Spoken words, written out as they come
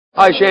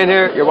Hi, Shane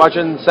here. You're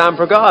watching Sam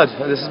for God,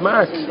 and this is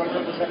Mark.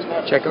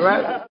 Check her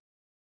out.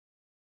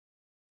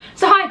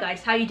 So hi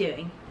guys, how you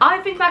doing?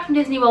 I've been back from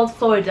Disney World,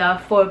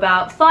 Florida for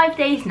about 5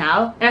 days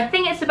now, and I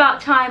think it's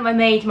about time I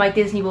made my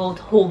Disney World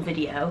haul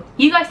video.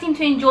 You guys seem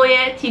to enjoy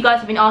it. You guys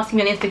have been asking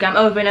me on Instagram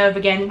over and over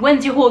again,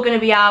 when's your haul going to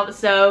be out?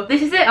 So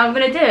this is it, I'm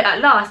going to do it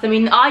at last. I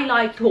mean, I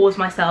like hauls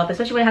myself,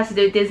 especially when it has to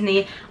do with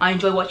Disney. I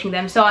enjoy watching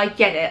them, so I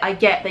get it. I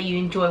get that you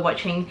enjoy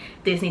watching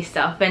Disney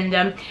stuff.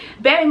 And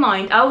bear in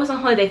mind, I was on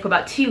holiday for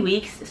about 2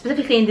 weeks,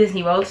 specifically in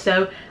Disney World,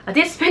 so I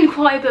did spend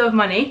quite a bit of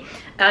money.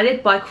 I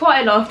did buy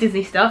quite a lot of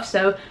Disney stuff,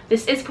 so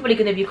this is probably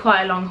going to be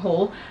quite a long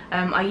haul.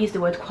 I used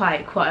the word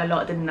quite a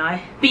lot, didn't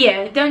I? But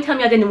yeah, don't tell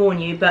me I didn't warn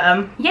you,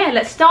 but yeah,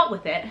 let's start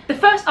with it. The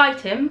first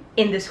item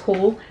in this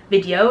haul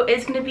video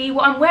is going to be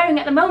what I'm wearing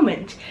at the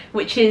moment,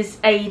 which is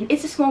a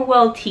It's a Small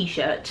World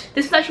t-shirt.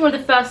 This was actually one of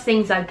the first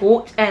things I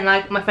bought, and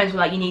like my friends were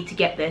like, you need to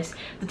get this.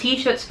 The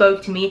t-shirt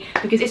spoke to me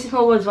because It's a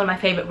Small World is one of my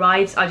favourite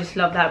rides. I just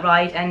love that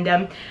ride, and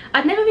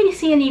I'd never really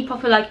seen any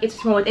proper like It's a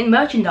Small World in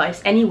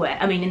merchandise anywhere.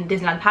 I mean, in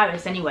Disneyland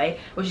Paris anyway,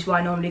 which is where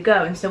I normally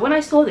go. And so when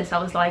I saw this,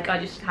 I was like, I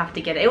just have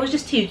to get it. It was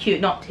just too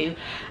cute not to.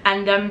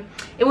 And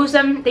it was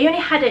they only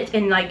had it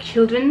in like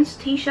children's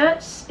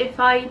t-shirts, if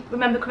I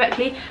remember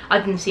correctly. I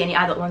didn't see any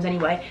adult ones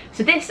anyway.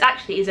 So this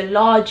actually is a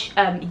large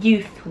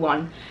youth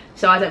one,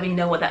 so I don't really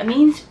know what that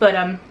means, but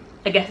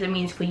I guess it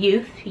means for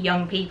youth,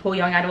 young people,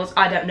 young adults,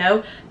 I don't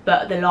know,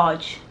 but the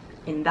large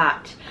in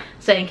that,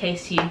 so in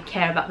case you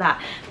care about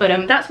that.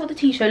 But that's what the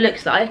t-shirt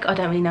looks like. I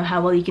don't really know how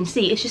well you can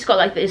see. It's just got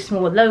like this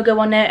small logo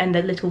on it and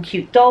the little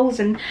cute dolls,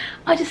 and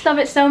I just love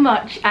it so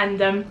much.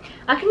 And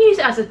I can use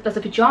it as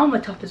a pajama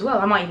top as well.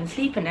 I might even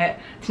sleep in it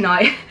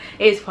tonight.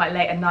 It is quite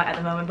late at night at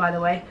the moment, by the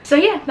way. So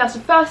yeah, that's the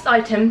first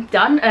item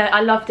done.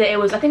 I loved it. It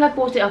was, I think I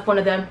bought it off one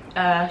of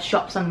the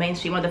shops on Main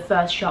Street, one of the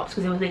first shops,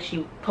 because it was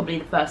literally probably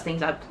the first things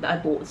that I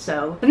bought.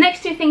 So the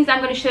next two things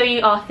I'm going to show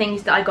you are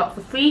things that I got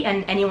for free,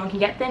 and anyone can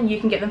get them. You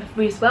can get them for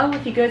free as well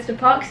if you go to the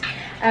parks,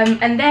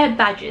 and they're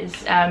badges.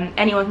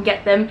 Anyone can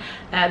get them.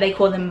 They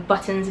call them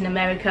buttons in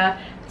America.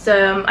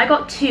 So I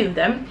got two of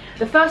them.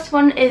 The first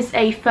one is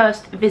a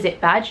first visit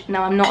badge.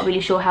 Now I'm not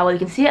really sure how well you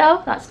can see it.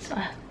 Oh, that's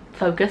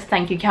focus,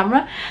 thank you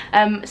camera.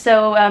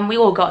 We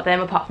all got them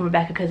apart from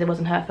Rebecca because it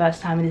wasn't her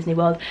first time in Disney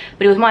World,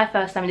 but it was my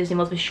first time in Disney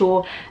World for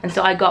sure, and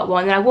so I got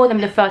one, and I wore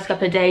them the first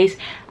couple of days,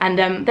 and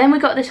then we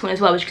got this one as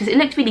well, which because it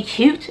looked really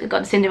cute. It got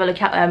the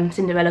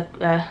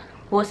Cinderella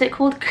what's it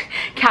called,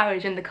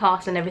 carriage and the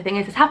cast and everything.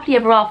 It says happily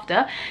ever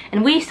after,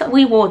 and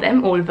we wore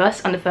them, all of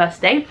us, on the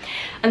first day,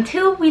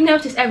 until we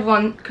noticed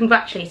everyone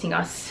congratulating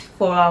us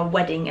for our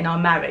wedding and our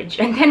marriage,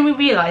 and then we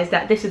realised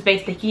that this is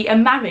basically a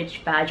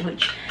marriage badge,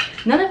 which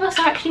none of us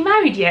are actually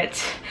married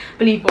yet,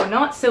 believe it or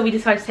not, so we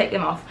decided to take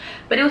them off.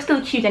 But it was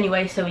still cute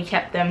anyway, so we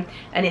kept them,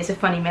 and it's a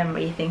funny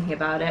memory thinking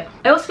about it.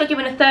 I also got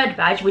given a third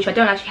badge, which I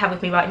don't actually have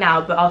with me right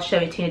now, but I'll show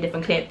it to you in a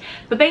different clip.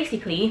 But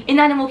basically, in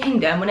Animal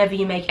Kingdom, whenever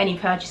you make any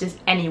purchases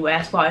anywhere,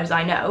 as far as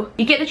I know,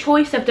 you get the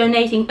choice of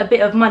donating a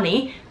bit of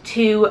money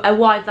to a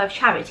wildlife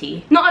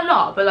charity. Not a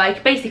lot, but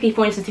like basically,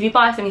 for instance, if you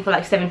buy something for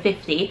like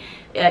 $7.50,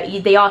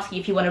 they ask you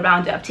if you want to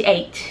round it up to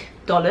 $8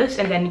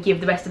 and then give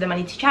the rest of the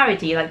money to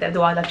charity, like the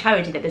wildlife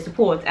charity that they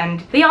support.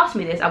 And they asked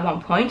me this at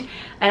one point,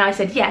 and I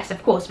said yes,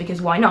 of course,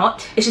 because why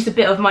not? It's just a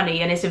bit of money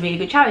and it's a really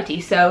good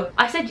charity. So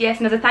I said yes,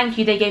 and as a thank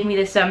you they gave me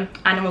this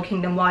Animal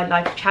Kingdom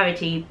wildlife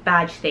charity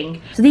badge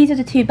thing. So these are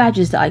the two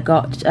badges that I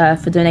got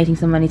for donating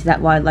some money to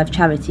that wildlife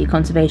charity,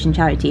 conservation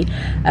charity.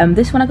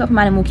 This one I got from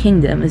Animal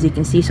Kingdom, as you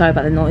can see. Sorry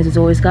about the noise as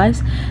always,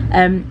 guys.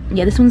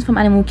 Yeah, this one's from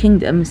Animal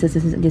Kingdom. It says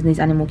this is Disney's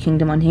Animal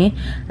Kingdom on here,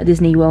 a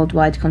Disney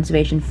Worldwide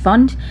Conservation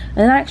Fund.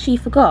 And I actually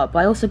forgot, but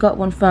I also got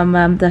one from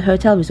the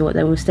hotel resort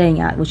that we were staying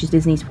at, which is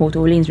Disney's Port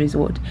Orleans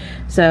resort.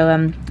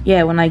 So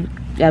yeah, when I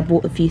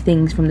bought a few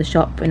things from the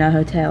shop in our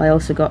hotel, I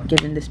also got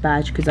given this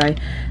badge because I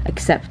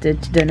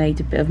accepted to donate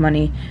a bit of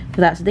money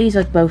for that. So these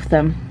are both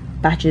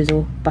badges,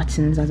 or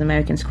buttons as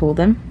Americans call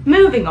them.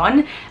 Moving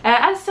on,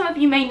 as some of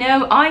you may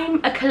know,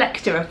 I'm a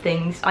collector of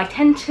things. I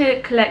tend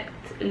to collect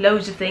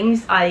loads of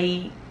things.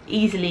 I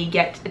easily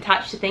get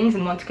attached to things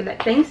and want to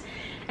collect things.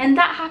 And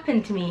that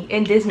happened to me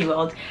in Disney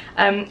World.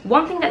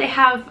 One thing that they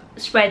have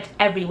spread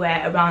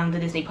everywhere around the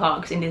Disney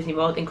parks in Disney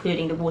World,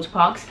 including the water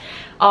parks,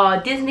 are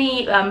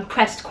Disney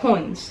pressed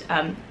coins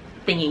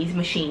thingies,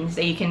 machines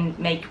that you can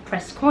make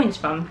pressed coins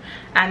from.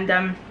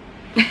 And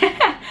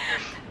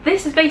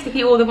this is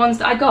basically all the ones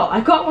that I got. I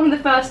got one on the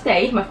first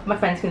day. My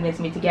friends convinced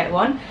me to get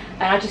one,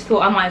 and I just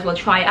thought I might as well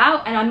try it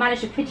out, and I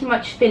managed to pretty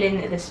much fill in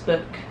this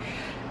book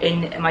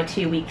in my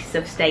 2 weeks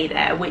of stay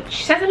there,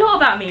 which says a lot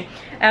about me.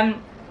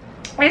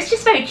 It's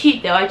just very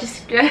cute though.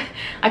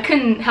 I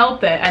couldn't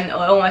help it, and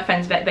all my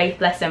friends,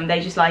 bless them, they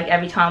just like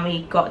every time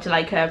we got to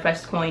like a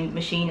pressed coin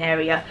machine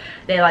area,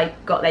 they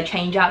like got their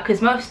change out,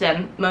 because most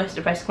of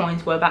the pressed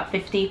coins were about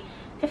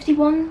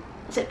 51,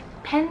 is it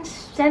pence,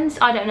 cents,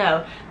 I don't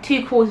know,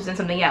 2 quarters and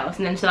something else.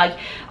 And then so like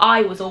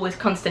I was always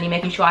constantly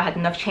making sure I had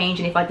enough change,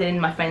 and if I didn't,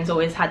 my friends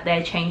always had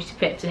their change to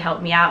fit to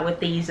help me out with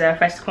these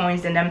pressed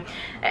coins. And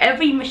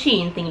every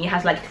machine thingy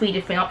has like 3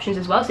 different options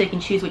as well, so you can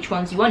choose which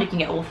ones you want. You can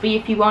get all 3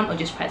 if you want, or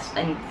just press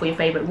for your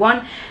favorite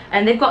one.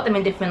 And they've got them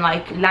in different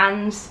like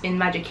lands in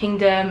Magic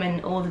Kingdom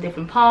and all the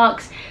different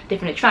parks,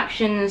 different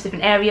attractions,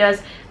 different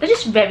areas. They're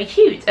just very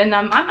cute, and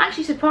I'm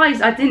actually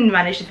surprised I didn't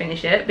manage to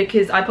finish it,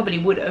 because I probably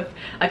would have.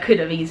 I could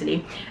have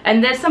easily.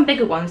 And there's some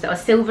bigger ones that are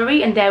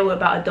silvery, and they were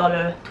about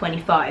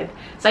 $1.25,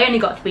 so I only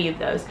got 3 of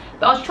those.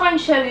 But I'll try and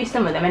show you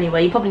some of them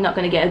anyway. You're probably not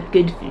going to get a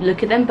good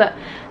look at them, but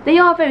they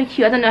are very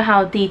cute. I don't know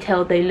how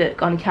detailed they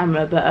look on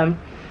camera, but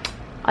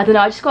I don't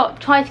know, I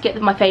just tried to get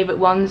my favourite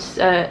ones,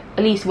 at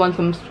least one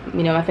from,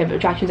 you know, my favourite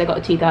attractions. I got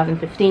a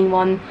 2015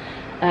 one,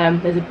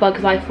 there's a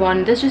Bug's Life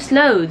one, there's just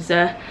loads,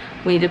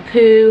 Winnie the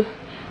Pooh.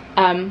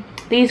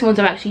 These ones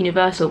are actually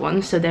Universal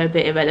ones, so they're a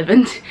bit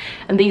irrelevant.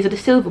 And these are the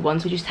silver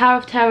ones, which is Tower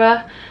of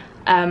Terror,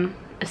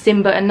 a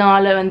Simba and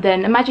Nala, and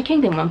then a Magic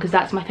Kingdom one, because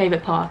that's my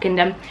favourite park.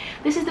 And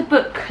this is the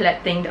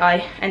booklet thing that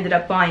I ended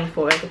up buying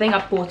for it. I think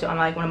I bought it on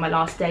like one of my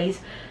last days.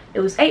 It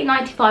was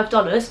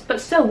 $8.95,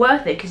 but so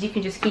worth it, because you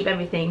can just keep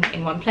everything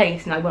in one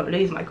place and I won't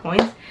lose my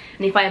coins.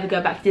 And if I ever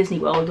go back to Disney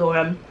World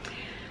or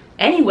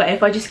anywhere,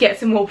 if I just get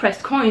some more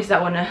pressed coins that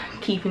I want to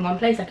keep in one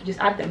place, I can just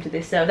add them to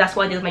this. So that's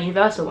why I did with my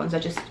Universal ones. I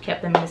just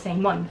kept them in the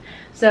same one.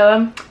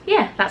 So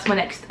yeah, that's my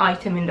next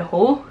item in the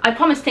haul. I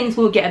promise things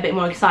will get a bit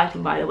more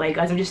exciting, by the way,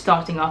 guys. I'm just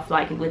starting off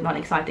like with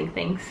non-exciting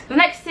things. The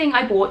next thing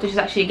I bought, which is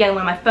actually again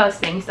one of my first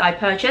things that I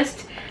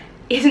purchased,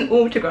 is an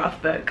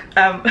autograph book.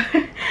 I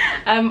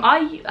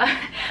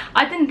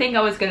didn't think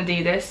I was going to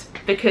do this,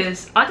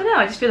 because I don't know,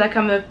 I just feel like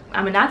I'm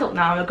an adult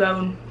now, I'm a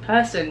grown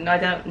person. I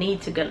don't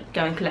need to go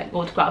and collect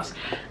autographs.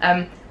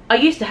 I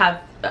used to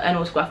have an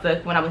autograph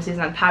book when I was in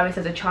Disneyland Paris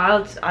as a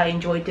child. I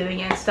enjoyed doing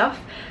it and stuff,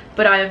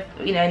 but I've,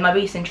 you know, in my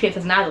recent trips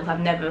as an adult, I've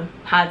never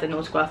had an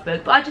autograph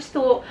book. But I just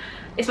thought,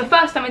 it's my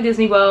first time in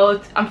Disney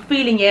World, I'm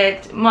feeling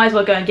it, might as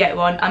well go and get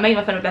one. I made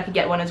my friend Rebecca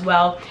get one as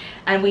well,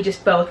 and we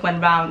just both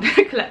went around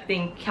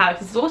collecting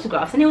characters'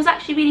 autographs, and it was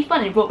actually really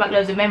fun. It brought back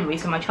loads of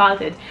memories from my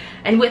childhood.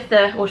 And with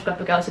the autograph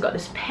book I also got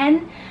this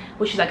pen,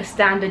 which is like a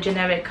standard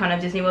generic kind of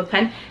Disney World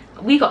pen.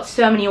 We got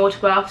so many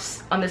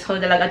autographs on this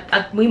holiday,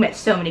 like we met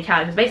so many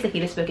characters. Basically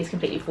this book is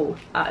completely full,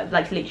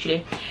 like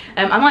literally.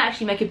 I might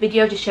actually make a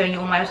video just showing you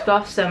all my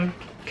autographs,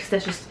 because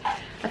there's just,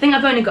 I think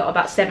I've only got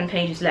about 7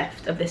 pages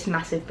left of this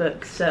massive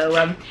book.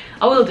 So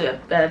I will do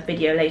a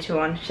video later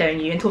on showing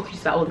you and talking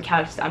just about all the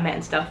characters that I met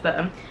and stuff,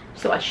 but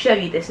so I'd show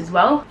you this as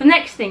well. The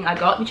next thing I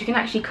got, which you can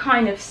actually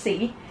kind of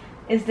see,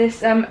 is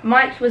this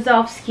Mike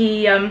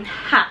Wazowski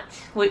hat,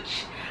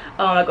 which,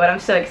 oh my god, I'm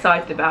so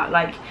excited about.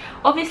 Like,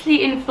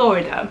 obviously in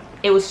Florida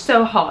it was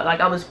so hot, like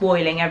I was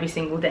boiling every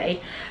single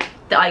day,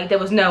 that there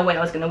was no way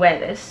I was going to wear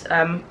this.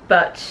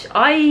 But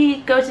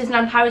I go to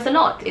Disneyland Paris a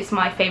lot. It's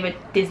my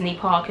favourite Disney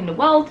park in the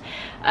world.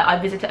 I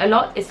visit it a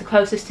lot. It's the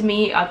closest to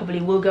me. I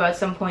probably will go at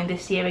some point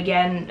this year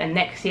again, and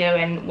next year,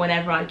 and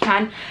whenever I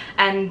can.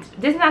 And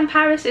Disneyland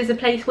Paris is a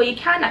place where you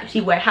can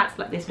actually wear hats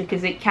like this,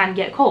 because it can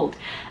get cold.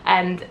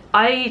 And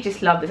I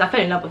just love this. I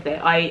fell in love with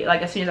it.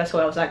 Like, as soon as I saw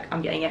it, I was like,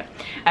 I'm getting it.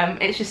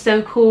 It's just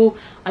so cool.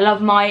 I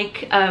love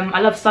Mike.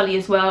 I love Sully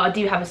as well. I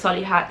do have a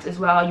Sully hat as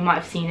well. You might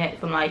have seen it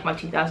from like my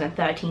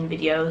 2013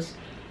 videos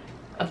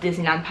of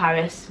Disneyland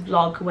Paris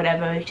vlog,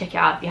 whatever. Check it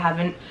out if you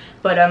haven't.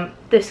 But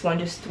this one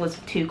just was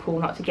too cool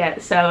not to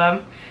get.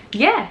 So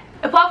yeah,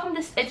 apart from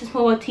this It's a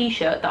Small World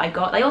t-shirt that I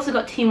got, I also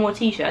got 2 more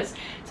t-shirts,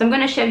 so I'm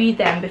going to show you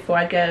them before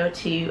I go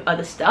to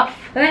other stuff.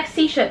 The next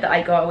t-shirt that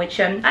I got, which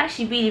I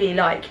actually really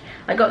like,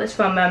 I got this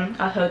from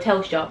a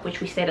hotel shop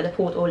which we stayed at the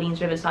Port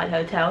Orleans Riverside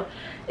Hotel,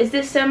 is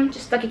this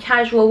just like a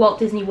casual Walt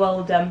Disney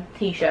World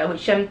t-shirt,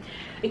 which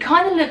it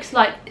kind of looks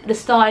like the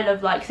style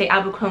of, like, say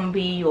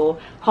Abercrombie or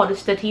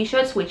Hollister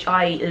t-shirts, which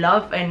I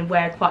love and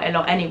wear quite a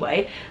lot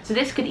anyway. So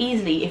this could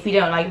easily, if you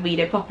don't like read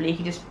it properly, you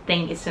could just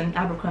think it's an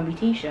Abercrombie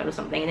t-shirt or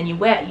something, and then you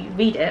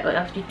read it, but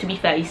actually, to be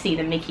fair, you see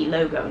the Mickey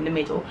logo in the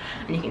middle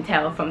and you can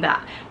tell from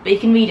that, but you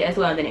can read it as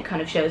well, and then it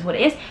kind of shows what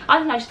it is. I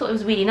don't know, I just thought it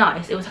was really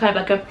nice. It was kind of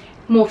like a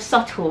more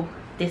subtle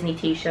Disney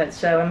t-shirt.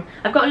 So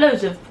I've got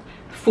loads of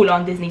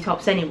full-on Disney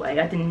tops anyway.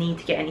 I didn't need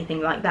to get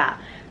anything like that,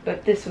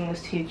 but this one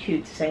was too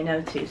cute to say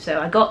no to, so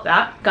I got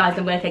that. Guys,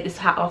 I'm going to take this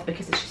hat off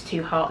because it's just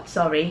too hot,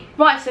 sorry.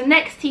 Right, so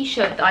next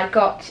t-shirt that I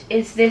got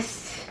is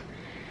this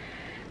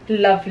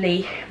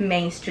lovely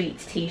Main Street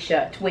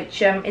t-shirt,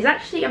 which is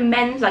actually a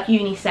men's, like,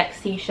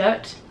 unisex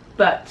t-shirt,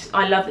 but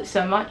I love it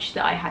so much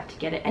that I had to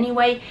get it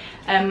anyway.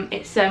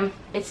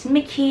 It's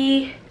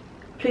Mickey,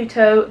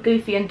 Pluto,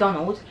 Goofy and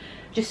Donald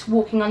just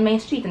walking on Main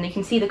Street, and you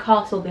can see the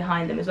castle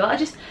behind them as well.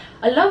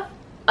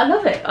 I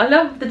love it. I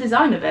love the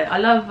design of it. I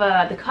love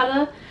the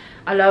colour.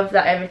 I love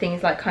that everything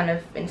is like kind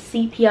of in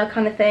sepia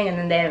kind of thing,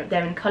 and then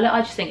they're in colour.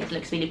 I just think it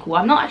looks really cool.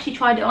 I've not actually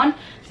tried it on,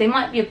 so it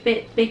might be a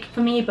bit big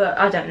for me, but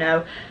I don't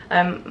know.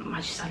 I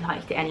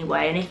liked it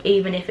anyway, and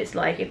even if it's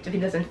like, if it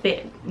doesn't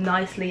fit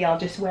nicely, I'll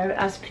just wear it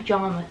as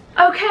pyjamas.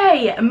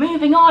 Okay,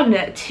 moving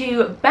on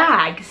to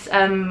bags.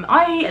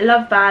 I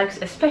love bags,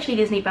 especially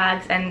Disney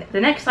bags, and the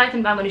next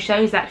item that I'm going to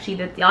show is actually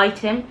the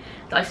item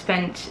that I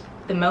spent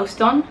the most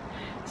on.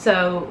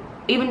 So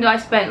even though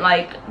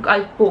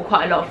I bought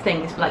quite a lot of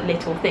things, like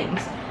little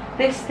things,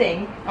 this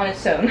thing on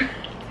its own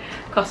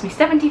cost me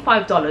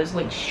 $75,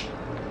 which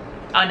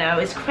I know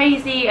is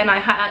crazy. And I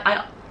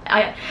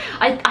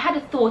had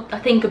a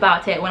think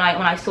about it when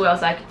I saw it. I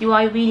was like, do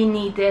I really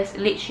need this?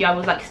 Literally, I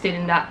was like stood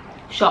in that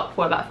shop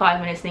for about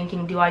 5 minutes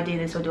thinking, do I do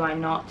this or do I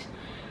not?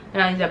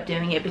 And I ended up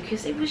doing it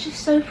because it was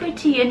just so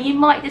pretty. And you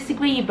might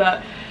disagree,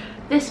 but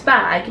this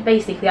bag,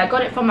 basically, I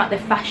got it from like the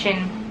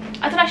fashion,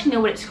 I don't actually know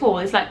what it's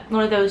called. It's like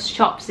one of those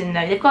shops in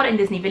there. They've got it in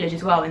Disney Village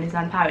as well, in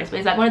Disneyland Paris, but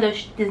it's like one of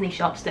those Disney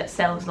shops that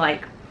sells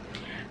like,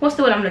 what's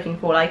the word I'm looking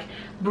for, like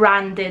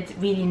branded,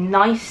 really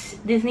nice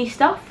Disney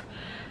stuff.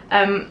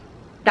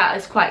 That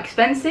is quite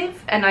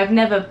expensive, and I've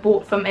never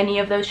bought from any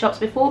of those shops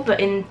before, but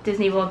in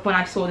Disney World, when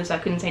I saw this, I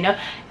couldn't say no.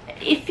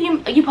 If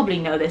you probably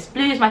know this,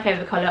 blue is my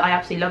favourite colour. I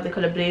absolutely love the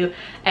colour blue,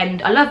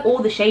 and I love all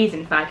the shades,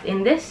 in fact,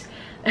 in this.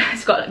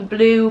 It's got like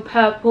blue,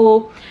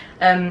 purple,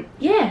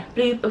 yeah,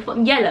 blue,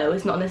 yellow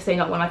is not necessarily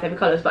not one of my favourite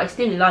colours, but I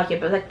still really like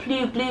it. But like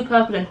blue,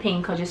 purple and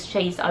pink are just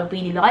shades that I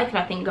really like, and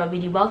I think go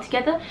really well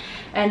together.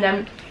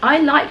 And I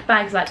like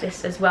bags like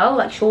this as well,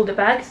 like shoulder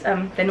bags.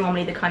 They're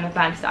normally the kind of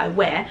bags that I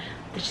wear.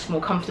 They're just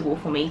more comfortable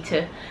for me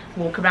to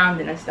walk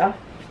around in and stuff,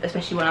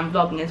 especially when I'm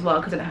vlogging as well,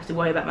 because I don't have to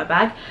worry about my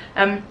bag.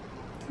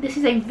 This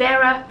is a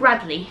Vera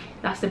Bradley,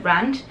 that's the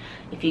brand,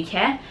 if you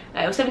care.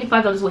 It was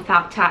 $75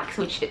 without tax,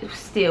 which is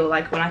still,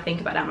 like, when I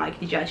think about it, I'm like,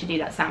 did you actually do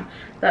that, Sam?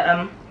 But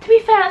to be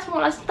fair, that's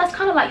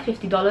kind of like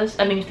 $50,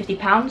 I mean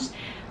 £50.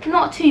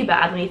 Not too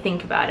bad when you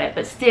think about it,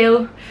 but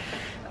still,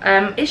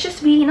 it's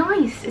just really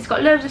nice. It's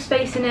got loads of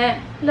space in it,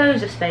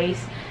 loads of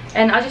space,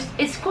 and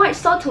it's quite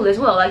subtle as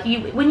well. Like,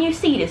 when you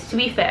see this, to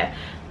be fair,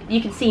 you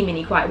can see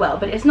Minnie quite well,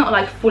 but it's not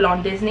like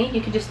full-on Disney.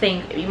 You could just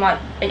think, you might,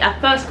 at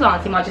first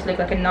glance, it might just look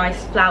like a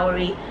nice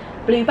flowery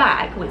blue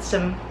bag with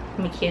some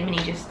Mickey and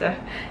Minnie just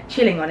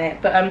chilling on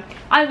it. But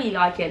I really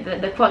like it.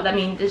 I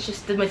mean, it's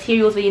just, the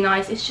material's really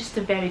nice. It's just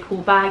a very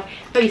cool bag,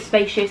 very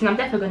spacious, and I'm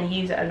definitely going to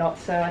use it a lot,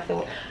 so I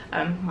thought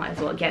might as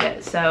well get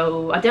it.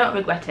 So I don't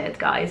regret it,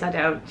 guys, I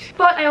don't.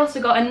 But I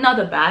also got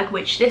another bag,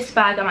 which this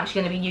bag I'm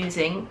actually going to be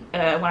using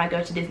when I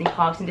go to Disney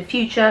parks in the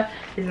future,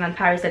 Disneyland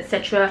Paris,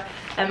 etc.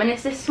 And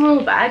it's this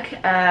small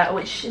bag,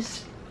 which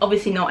is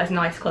obviously not as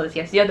nice quality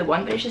as the other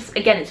one, but it's just,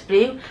 again, it's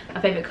blue,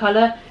 my favourite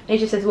colour. It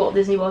just says Walt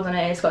Disney World on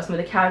it. It's got some of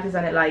the characters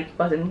on it, like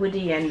Buzz and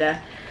Woody and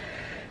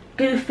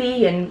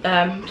Goofy and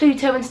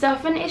Pluto and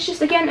stuff, and it's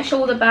just, again, a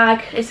shoulder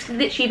bag. It's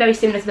literally very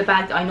similar to the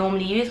bag that I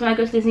normally use when I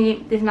go to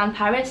Disneyland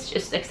Paris,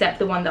 just except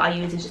the one that I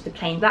use is just a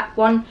plain black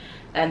one,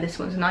 and this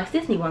one's a nice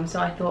Disney one, so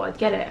I thought I'd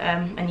get it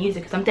and use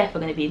it, because I'm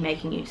definitely going to be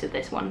making use of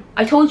this one.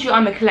 I told you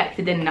I'm a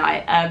collector, didn't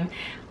I?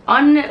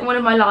 On one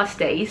of my last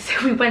days,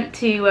 we went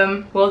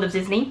to World of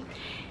Disney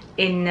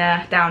in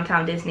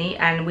downtown Disney,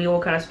 and we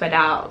all kind of spread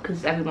out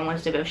because everyone wanted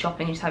to do a bit of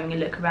shopping and just having a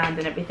look around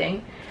and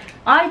everything.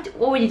 I'd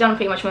already done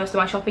pretty much most of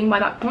my shopping by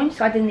that point,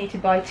 so I didn't need to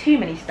buy too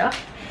many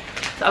stuff.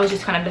 So I was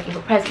just kind of looking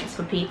for presents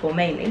for people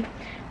mainly.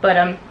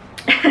 But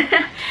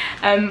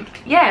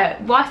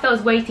yeah, whilst I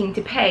was waiting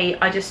to pay,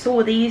 I just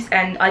saw these,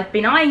 and I'd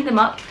been eyeing them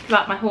up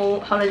throughout my whole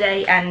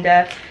holiday, and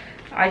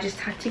I just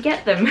had to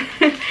get them.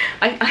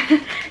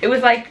 It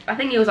was like, I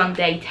think it was on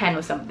day 10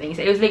 or something,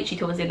 so it was literally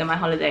towards the end of my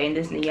holiday in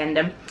Disney.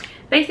 And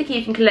basically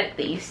you can collect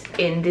these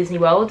in Disney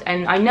World,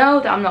 and I know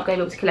that I'm not going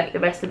to be able to collect the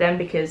rest of them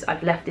because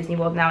I've left Disney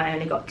World now and I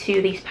only got 2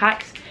 of these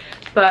packs.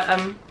 But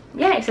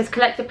yeah, it says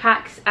collector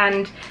packs,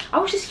 and I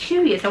was just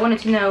curious. I wanted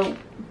to know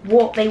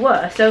what they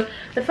were. So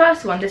the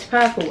first one, this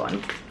purple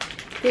one,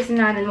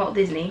 Disneyland and Walt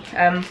Disney,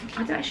 I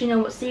don't actually know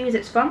what series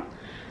it's from.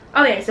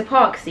 Oh yeah, it's a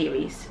park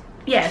series.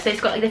 Yeah, so it's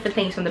got like different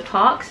things from the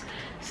parks.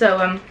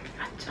 So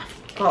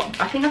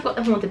I think I've got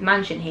the Haunted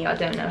Mansion here. I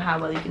don't know how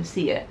well you can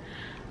see it.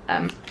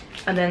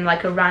 And then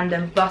like a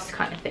random bus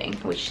kind of thing,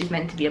 which is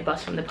meant to be a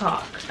bus from the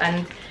park.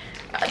 And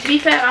to be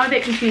fair, I'm a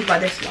bit confused by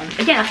this one.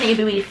 Again, I think it'd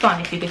be really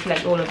fun if you could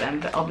collect all of them,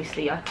 but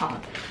obviously I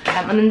can't.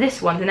 And then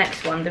this one, the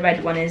next one, the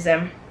red one, is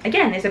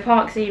again, it's a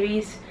park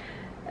series.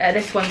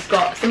 This one's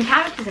got some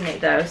characters in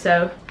it though.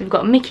 So we've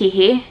got Mickey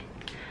here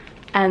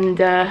and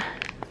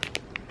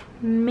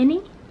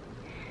Minnie.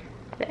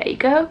 There you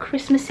go,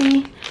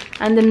 Christmassy,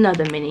 and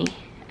another Minnie,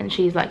 and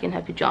she's like in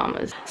her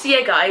pajamas. So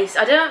yeah, guys,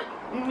 I don't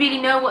really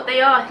know what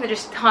they are. I think they're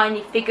just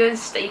tiny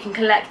figures that you can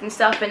collect and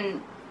stuff, and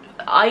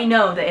I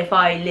know that if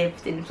I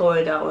lived in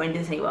Florida or in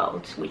Disney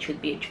World, which would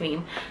be a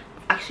dream,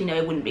 Actually no,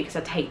 it wouldn't be because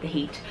I'd hate the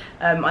heat.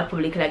 I'd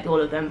probably collect all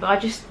of them, but I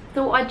just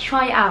thought I'd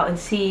try it out and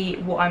see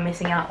what I'm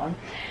missing out on.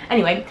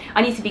 Anyway,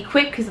 I need to be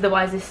quick because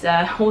otherwise this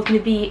haul's going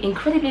to be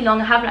incredibly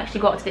long. I haven't actually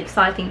got to the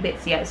exciting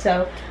bits yet,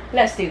 so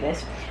let's do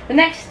this. The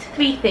next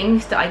 3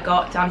 things that I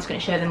got, I'm just going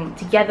to show them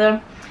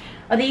together,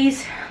 are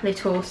these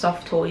little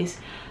soft toys.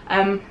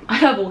 I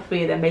love all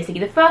 3 of them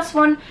basically. The first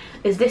one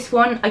is this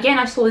one. Again,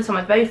 I saw this on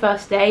my very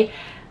first day,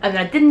 and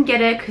then I didn't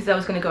get it because I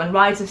was going to go on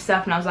rides and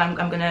stuff, and I was like,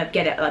 I'm going to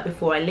get it like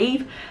before I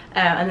leave,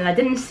 and then I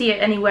didn't see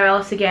it anywhere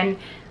else again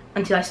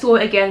until I saw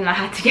it again and I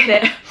had to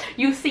get it.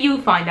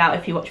 You'll find out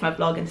if you watch my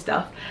vlog and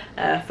stuff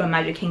from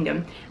Magic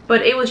Kingdom.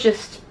 But it was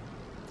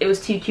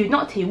too cute.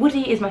 Not too.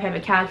 Woody is my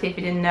favourite character, if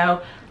you didn't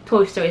know.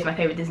 Toy Story is my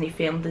favourite Disney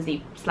film,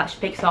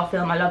 Disney/Pixar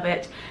film. I love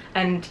it.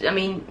 And I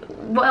mean,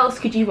 what else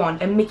could you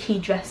want? A Mickey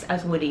dressed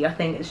as Woody. I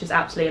think it's just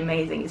absolutely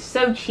amazing. It's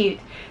so cute.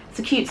 It's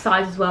a cute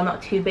size as well,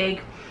 not too big.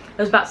 It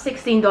was about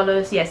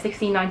 $16, yeah,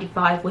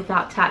 $16.95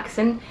 without tax,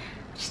 and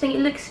I just think it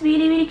looks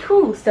really, really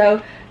cool.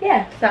 So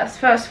yeah, that's the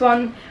first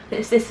one.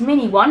 It's this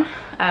mini one,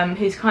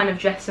 who's kind of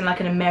dressed in like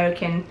an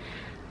American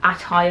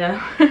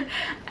attire,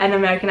 an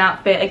American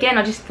outfit. Again,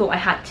 I just thought I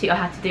had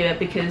to do it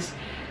because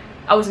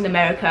I was in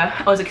America.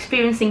 I was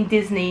experiencing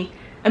Disney,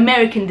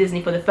 American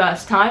Disney for the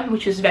first time,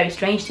 which was very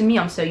strange to me.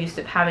 I'm so used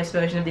to Paris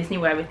version of Disney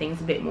where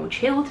everything's a bit more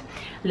chilled,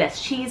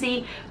 less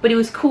cheesy, but it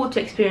was cool to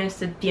experience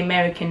the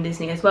American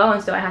Disney as well,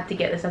 and so I had to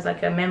get this as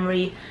like a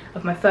memory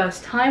of my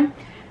first time.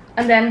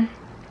 And then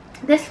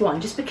this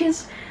one, just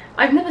because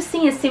I've never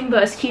seen a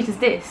Simba as cute as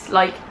this.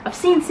 Like, I've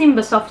seen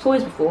Simba soft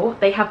toys before,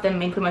 they have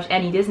them in pretty much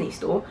any Disney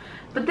store,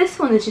 but this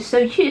one is just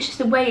so cute. It's just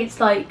the way it's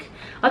like,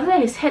 I don't know,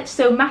 his head's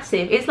so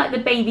massive. It's like the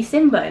baby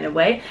Simba in a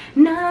way.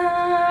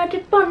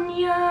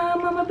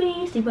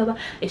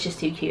 It's just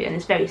too cute and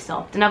it's very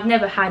soft. And I've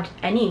never had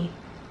any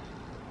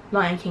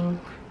Lion King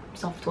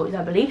soft toys,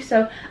 I believe.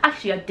 So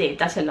actually I did,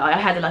 that's a lie. I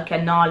had like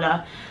a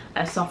Nala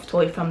soft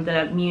toy from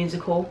the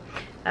musical.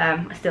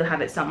 I still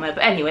have it somewhere,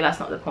 but anyway, that's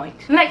not the point.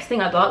 The next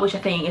thing I got, which I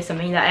think is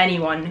something that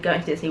anyone going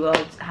to Disney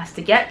World has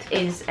to get,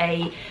 is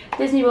a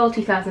Disney World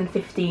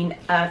 2015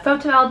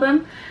 photo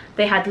album.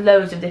 They had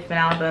loads of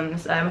different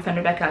albums. My friend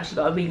Rebecca actually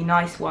got a really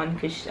nice one,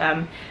 because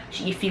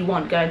if you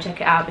want, go and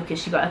check it out,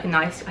 because she got like a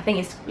nice, I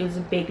think it was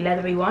a big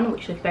leathery one,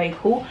 which looked very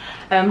cool.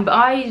 But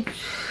I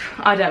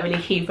don't really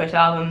keep photo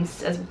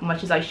albums as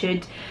much as I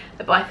should,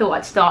 but I thought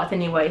I'd start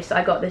anyway, so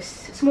I got this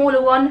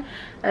smaller one.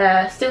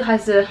 Still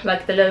has the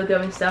logo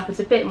and stuff.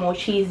 It's a bit more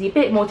cheesy, a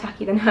bit more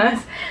tacky than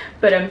hers,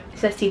 but it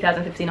says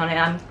 2015 on it.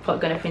 I'm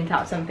probably going to print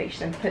out some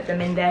pictures and put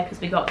them in there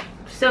because we got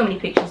so many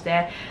pictures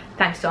there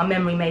thanks to our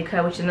memory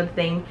maker, which is another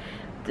thing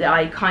that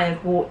I kind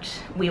of bought.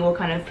 We all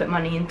kind of put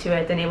money into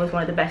it, and it was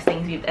one of the best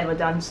things we've ever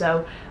done,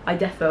 so I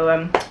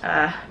defo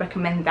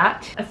recommend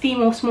that. A few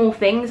more small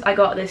things. I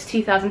got this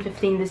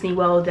 2015 Disney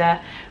World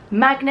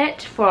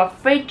magnet for our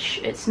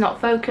fridge. It's not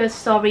focused,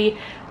 sorry,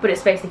 but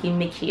it's basically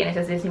Mickey and it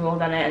says Disney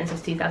World on it and it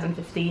says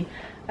 2015.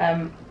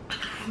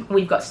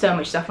 We've got so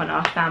much stuff on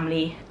our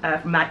family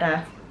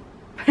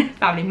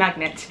family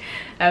magnet,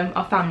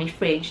 our family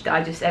fridge, that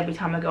I just, every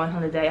time I go on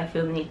holiday, I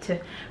feel the need to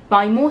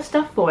buy more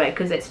stuff for it,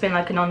 because it's been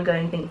like an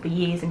ongoing thing for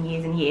years and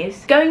years and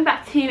years. Going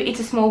back to It's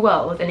a Small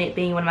World and it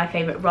being one of my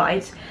favourite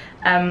rides,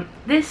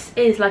 this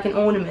is like an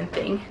ornament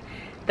thing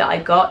that I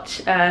got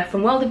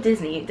from World of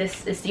Disney.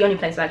 This is the only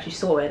place I actually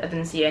saw it. I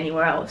didn't see it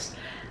anywhere else,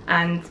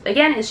 and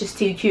again, it's just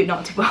too cute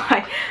not to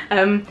buy.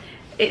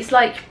 It's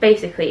like,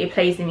 basically it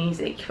plays the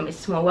music from It's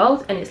a Small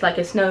World, and it's like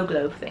a snow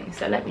globe thing.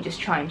 So let me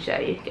just try and show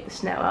you, get the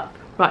snow up.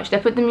 Right, should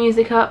I put the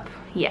music up?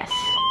 Yes.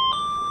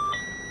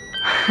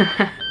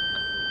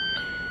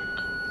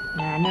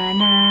 Na, na,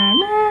 na,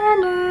 na,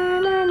 na,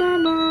 na, na,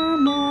 na,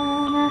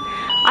 na.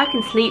 I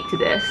can sleep to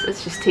this,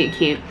 it's just too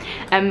cute.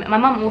 My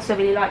mum also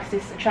really likes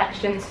this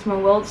attraction, It's a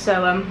Small World,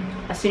 so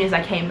as soon as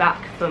I came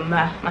back from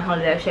my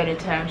holiday, I showed it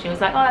to her and she was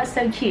like, oh, that's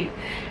so cute.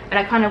 And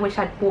I kind of wish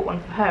I'd bought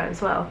one for her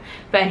as well.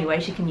 But anyway,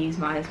 she can use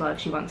mine as well if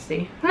she wants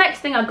to. The next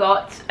thing I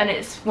got, and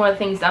it's one of the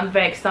things that I'm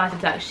very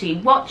excited to actually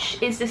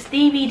watch, is this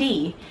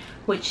DVD,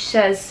 which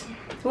says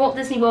Walt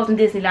Disney World and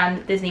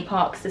Disneyland, Disney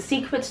Parks, the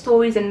secret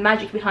stories and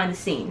magic behind the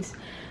scenes.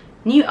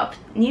 New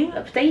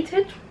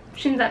updated?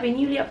 Shouldn't that be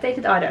newly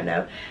updated? I don't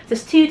know.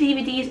 There's 2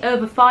 DVDs,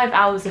 over 5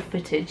 hours of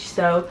footage.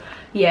 So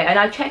yeah, and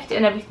I checked it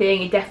and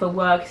everything. It definitely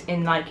works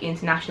in like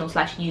international / UK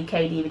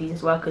DVDs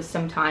as well, because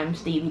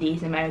sometimes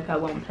DVDs in America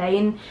won't play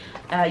in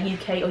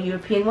UK or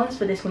European ones,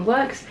 but this one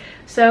works.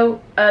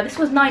 So this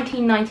was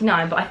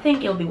 $19.99, but I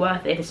think it'll be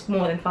worth it if it's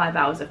more than 5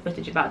 hours of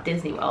footage about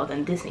Disney World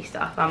and Disney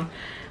stuff. I'm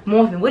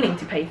more than willing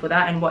to pay for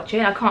that and watch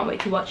it. I can't wait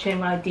to watch it,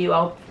 and when I do,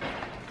 I'll,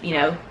 you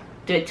know,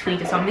 do a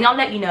tweet or something. I'll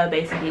let you know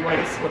basically what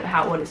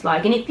it's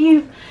like, and if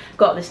you've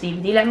got this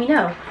DVD, let me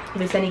know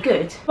if it's any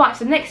good. Right,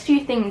 so the next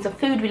few things are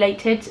food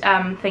related,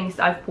 things that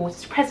I've bought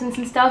as presents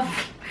and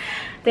stuff.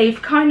 They've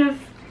kind of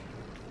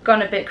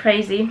gone a bit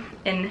crazy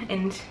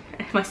in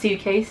my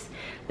suitcase.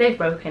 They've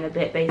broken a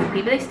bit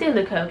basically, but they still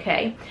look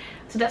okay.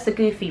 So that's a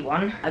Goofy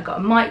one. I got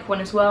a Mike one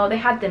as well. They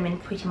had them in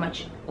pretty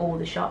much all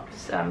the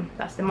shops.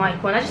 That's the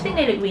Mike one. I just think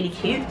they look really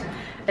cute.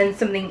 and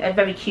something, a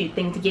very cute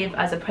thing to give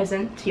as a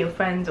present to your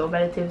friends or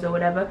relatives or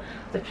whatever.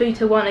 The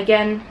Pluto one,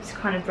 again, it's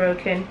kind of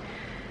broken.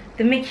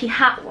 The Mickey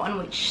hat one,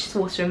 which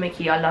Sorcerer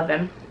Mickey, I love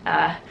him,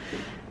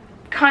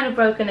 kind of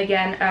broken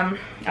again.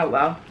 Oh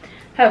well,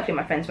 hopefully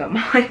my friends won't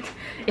mind.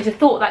 It's a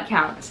Thought That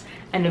Counts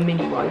and a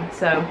mini one,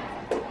 so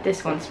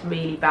this one's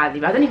really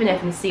badly. I don't even know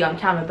if you can see on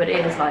camera, but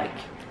it is like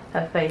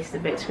her face is a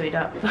bit screwed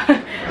up.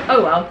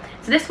 Oh well.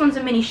 So this one's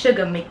a mini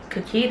sugar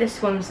cookie.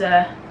 This one's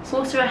a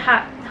Sorcerer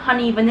Hat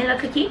honey vanilla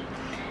cookie,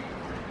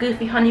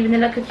 Goofy honey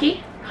vanilla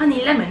cookie,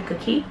 honey lemon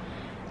cookie,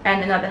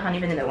 and another honey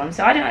vanilla one.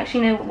 So I don't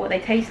actually know what they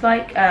taste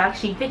like.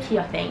 Actually Vicky,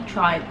 I think,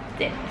 tried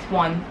this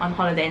one on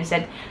holiday and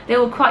said they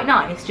were quite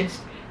nice,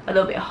 just a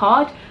little bit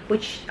hard,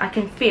 which I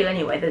can feel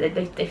anyway,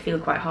 that they feel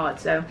quite hard.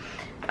 So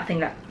I think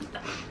that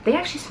they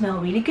actually smell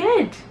really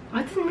good.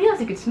 I didn't realise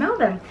you could smell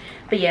them.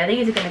 But yeah,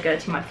 these are going to go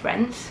to my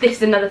friends. This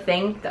is another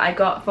thing that I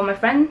got for my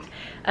friend.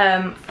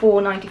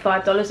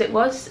 $4.95 it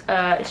was.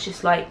 It's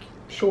just like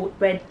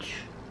shortbread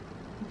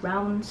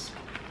rounds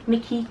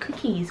Mickey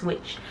cookies,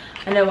 which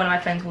I know one of my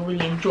friends will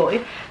really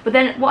enjoy. But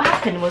then what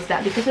happened was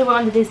that because we were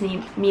on the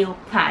Disney meal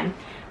plan,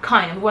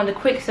 we were on the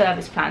quick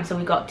service plan, so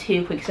we got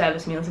 2 quick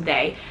service meals a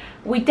day.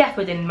 We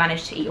definitely didn't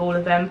manage to eat all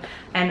of them,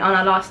 and on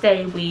our last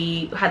day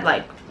we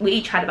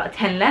each had about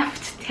 10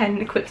 left,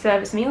 10 quick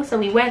service meals. So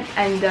we went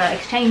and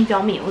exchanged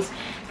our meals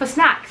for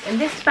snacks, and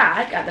this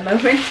bag at the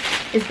moment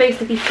is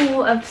basically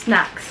full of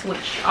snacks,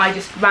 which I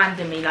just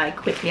randomly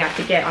quickly had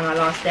to get on our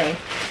last day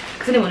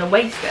because I didn't want to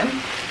waste them.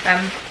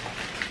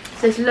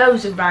 So there's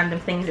loads of random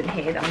things in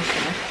here that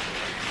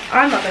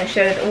I'm not going to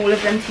show all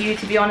of them to you,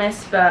 to be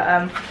honest,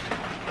 but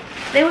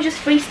they were just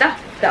free stuff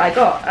that I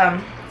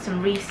got.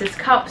 Some Reese's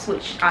cups,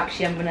 which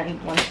actually I'm gonna eat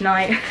one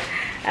tonight.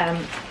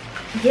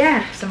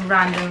 Yeah, some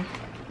random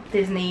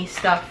Disney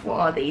stuff. What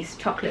are these?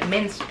 Chocolate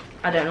mints.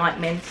 I don't like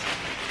mints.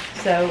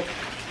 So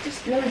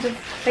just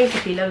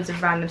basically loads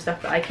of random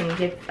stuff that I can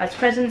give as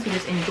presents and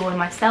just enjoy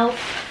myself.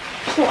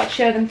 Just thought I'd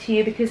show them to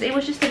you because it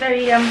was just a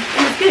very it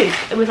was good.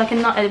 It was like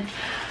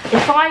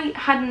if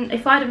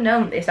I'd have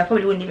known this, I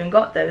probably wouldn't even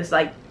got those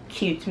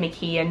cute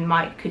Mickey and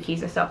Mike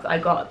cookies and stuff that I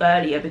got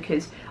earlier,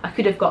 because I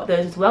could have got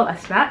those as well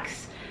as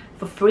snacks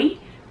for free,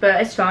 but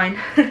it's fine.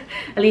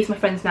 At least my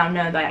friends now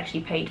know that I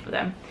actually paid for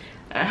them.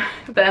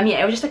 But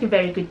yeah, it was just a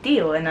very good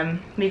deal, and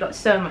we got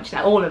so much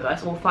now. All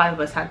 5 of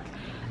us had,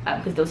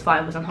 because there was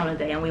 5 of us on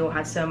holiday, and we all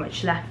had so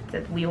much left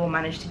that we all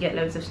managed to get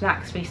loads of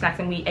free snacks,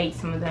 and we ate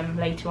some of them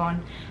later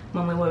on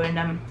when we were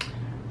in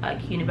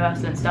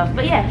Universal and stuff.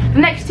 But yeah, the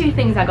next 2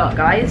 things I got,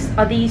 guys,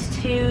 are these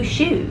 2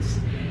 shoes.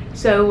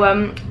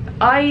 So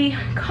I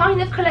kind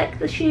of collect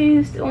the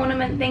shoes, the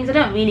ornament things. I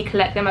don't really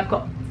collect them. I've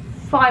got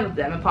 5 of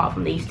them apart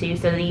from these 2.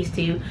 So these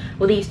 2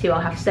 I'll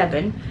have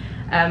 7.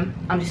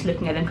 I'm just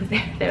looking at them because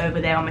they're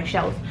over there on my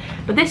shelf.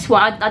 But this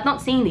one, I'd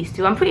not seen these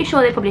 2. I'm pretty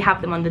sure they probably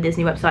have them on the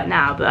Disney website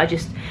now, but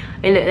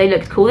they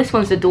looked cool. This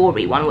one's the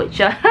Dory one,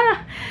 which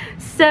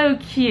so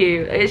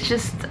cute. It's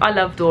just, I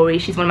love Dory.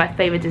 She's one of my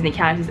favorite Disney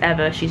characters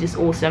ever. She's just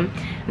awesome.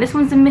 And this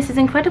one's the Mrs.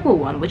 Incredible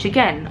one, which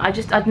again,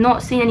 I'd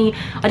not seen any.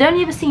 I'd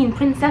only ever seen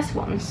princess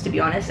ones, to be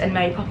honest, and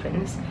Mary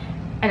Poppins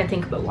and a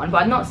Tinkerbell one,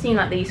 but I've not seen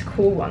these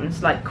cool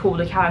ones,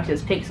 cooler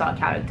characters, Pixar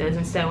characters,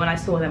 and so when I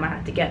saw them I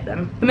had to get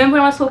them. Remember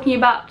when I was talking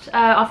about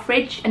our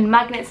fridge and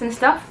magnets and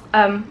stuff?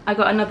 I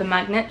got another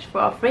magnet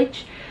for our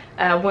fridge.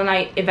 When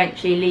I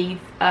eventually leave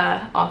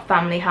our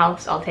family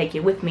house, I'll take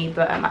it with me,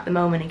 but at the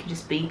moment it can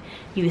just be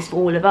used for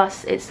all of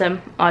us. It's I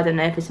don't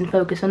know if it's in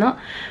focus or not,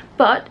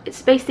 but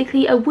it's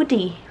basically a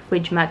Woody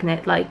fridge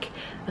magnet, like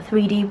a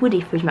 3D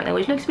Woody fridge magnet,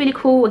 which looks really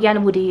cool.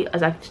 Again, Woody,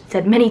 as I've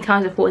said many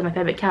times before, is my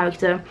favourite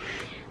character,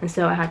 and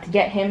so I had to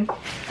get him.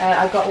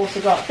 I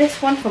also got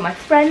this one for my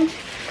friend.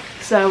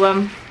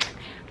 So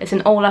it's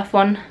an Olaf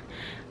one.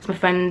 It's my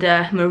friend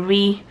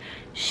Marie.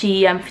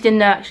 She, if you didn't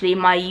know, actually,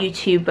 my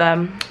YouTube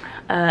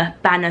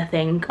banner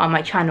thing on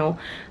my channel,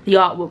 the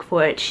artwork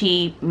for it,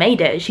 she made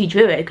it. She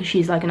drew it because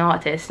she's an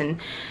artist, and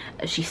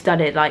she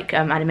studied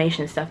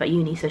animation and stuff at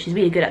uni, so she's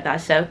really good at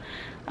that. So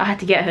I had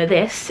to get her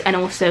this, and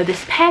also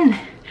this pen,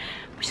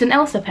 which is an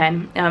Elsa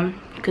pen,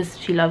 because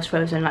she loves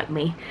Frozen like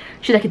me.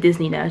 She's like a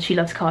Disney nerd. She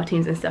loves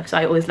cartoons and stuff, so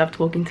I always love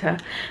talking to her.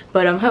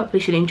 But hopefully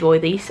she'll enjoy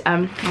these.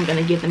 I'm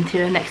gonna give them to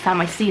her next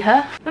time I see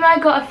her. Then I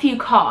got a few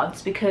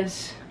cards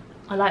because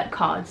I like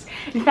cards.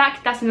 In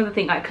fact, that's another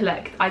thing I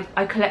collect.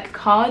 I collect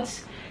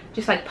cards,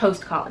 just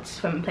postcards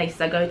from places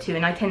I go to,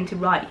 and I tend to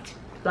write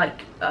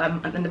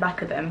on the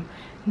back of them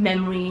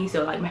memories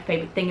or my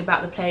favorite thing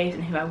about the place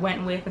and who I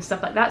went with and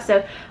stuff like that.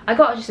 So I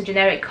got just a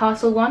generic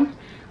castle one,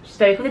 which is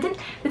very cool. They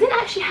didn't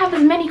actually have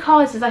as many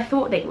cards as I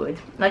thought they would.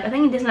 I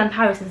think in Disneyland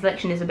Paris the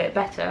selection is a bit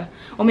better,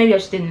 or maybe I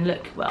just didn't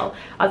look well.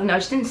 I don't know, I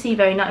just didn't see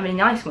very many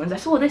nice ones. I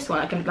saw this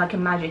one, like a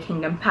Magic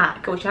Kingdom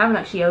pack, which I haven't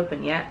actually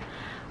opened yet,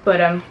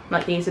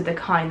 but these are the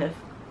kind of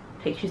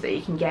pictures that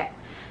you can get,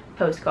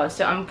 postcards,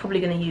 so I'm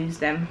probably going to use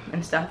them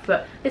and stuff.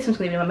 But this one's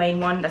going to be my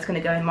main one. That's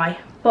going to go in my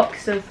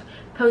box of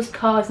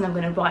postcards, and I'm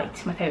going to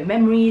write my favourite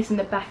memories in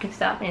the back and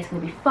stuff, and it's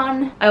going to be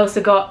fun. I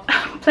also got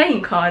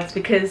playing cards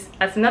because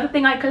that's another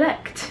thing I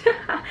collect.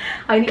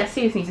 I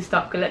seriously need to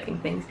start collecting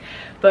things.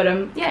 But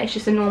yeah, it's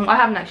just a normal, I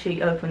haven't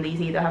actually opened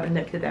these either, I haven't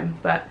looked at them,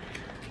 but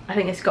I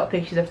think it's got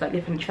pictures of like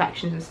different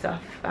attractions and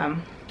stuff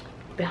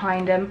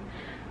behind them,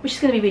 which is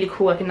going to be really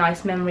cool, like a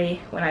nice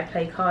memory when I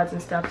play cards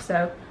and stuff,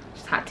 so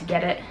just had to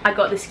get it. I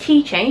got this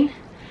keychain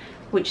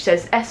which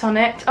says S on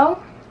it.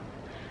 Oh,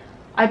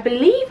 I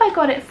believe I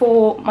got it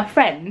for my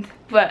friend,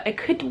 but it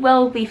could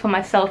well be for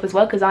myself as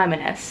well because I'm an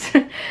S.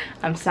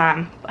 I'm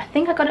Sam. I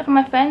think I got it for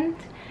my friend.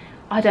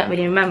 I don't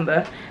really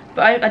remember,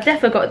 but I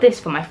definitely got this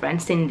for my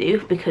friend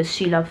Sindhu because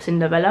she loves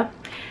Cinderella,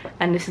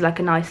 and this is like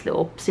a nice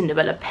little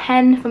Cinderella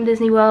pen from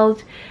Disney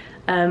World.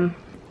 Yeah,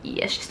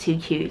 it's just too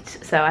cute,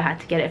 so I had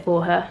to get it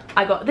for her.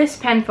 I got this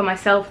pen for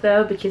myself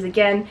though because,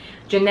 again,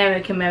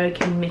 generic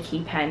American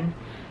Mickey pen.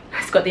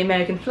 It's got the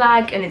American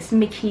flag and it's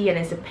Mickey and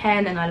it's a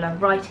pen, and I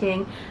love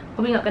writing.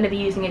 Probably not going to be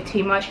using it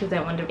too much because I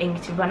don't want the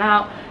ink to run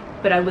out,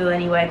 but I will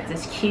anyway because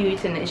it's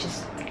cute and it's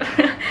just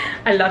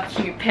I love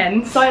cute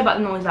pens. Sorry about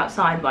the noise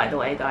outside, by the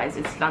way, guys.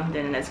 It's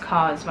London and there's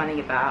cars running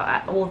about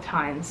at all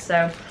times.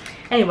 So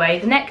anyway,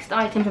 the next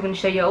items I'm going to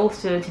show you are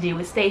also to do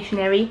with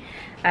stationery,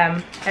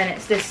 and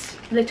it's this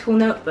little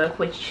notebook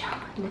which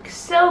looks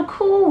so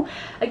cool.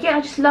 Again,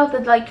 I just love the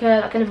like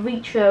kind of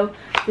retro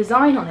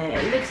design on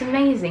it. It looks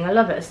amazing. I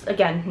love it.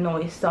 Again,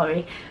 noise,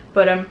 sorry.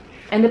 But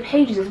and the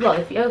pages as well,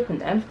 if you open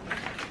them,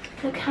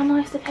 look how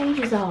nice the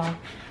pages are.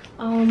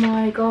 Oh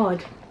my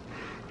god.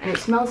 And it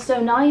smells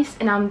so nice,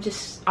 and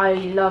I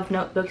love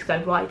notebooks.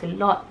 I write a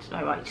lot.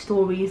 I write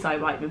stories, I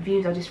write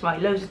reviews, I just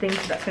write loads of things,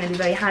 so that's going to be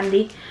very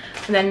handy.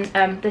 And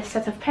then this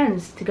set of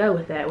pens to go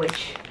with it,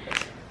 which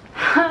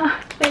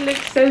they look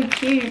so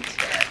cute.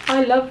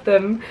 I love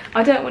them.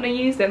 I don't want to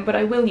use them, but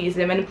I will use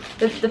them. And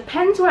the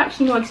pens were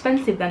actually more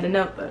expensive than the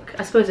notebook.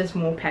 I suppose there's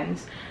more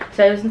pens.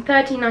 So it was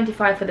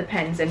 $13.95 for the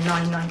pens and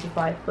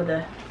 $9.95 for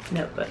the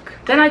notebook.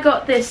 Then I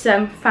got this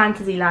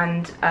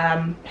Fantasyland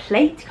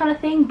plate kind of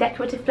thing,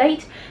 decorative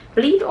plate.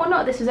 Believe it or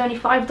not, this was only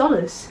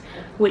 $5,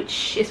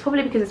 which is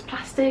probably because it's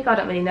plastic, I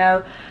don't really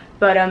know.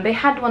 But they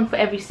had one for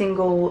every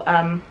single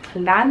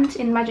land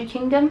in Magic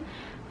Kingdom.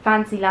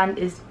 Fantasyland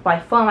is by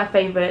far my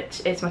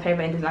favourite. It's my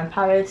favourite in Disneyland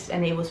Paris,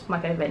 and it was my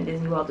favourite in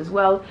Disney World as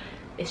well.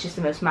 It's just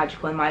the most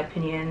magical in my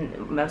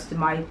opinion. Most of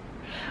my,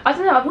 I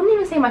don't know, I wouldn't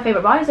even say my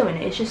favourite ride in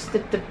it. It's just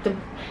the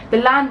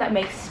land that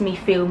makes me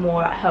feel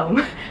more at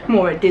home,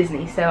 more at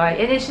Disney. So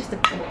it is just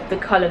the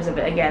colours of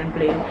it, again,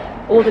 blue.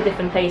 All the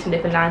different places from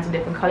different lands and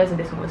different colours, and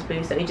this one was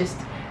blue. So it just,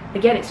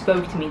 again, it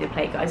spoke to me, the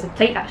plate, guys. The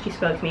plate actually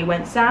spoke to me. It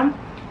went, Sam,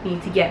 you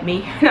need to get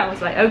me. And I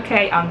was like,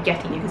 okay, I'm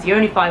getting you because you're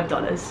only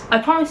 $5. I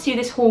promise you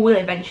this haul will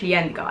eventually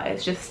end,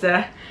 guys. Just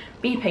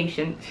be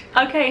patient.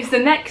 Okay, so the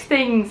next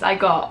things I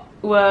got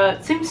were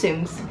Tsum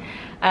Tsums.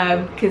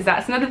 Because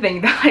that's another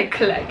thing that I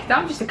collect.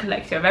 I'm just a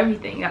collector of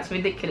everything. That's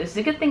ridiculous. It's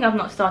a good thing I've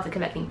not started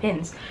collecting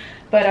pins.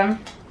 But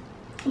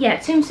yeah,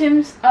 Tsum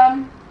Tsums.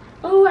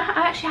 Oh,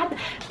 I actually had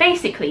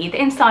basically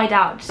the Inside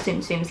Out Tsum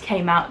Tsums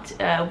came out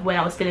when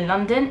I was still in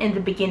London in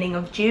the beginning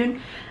of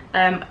June.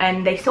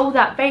 And they sold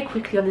out very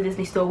quickly on the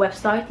Disney Store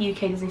website, the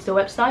UK Disney Store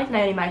website, and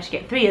I only managed to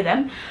get 3 of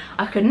them.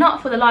 I could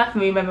not for the life of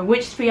me remember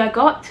which 3 I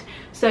got,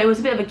 so it was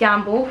a bit of a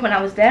gamble when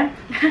I was there.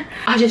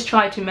 I just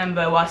tried to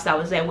remember whilst I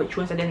was there which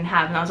ones I didn't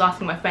have, and I was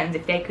asking my friends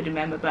if they could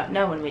remember, but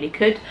no one really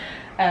could.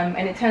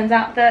 And it turns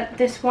out that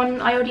this one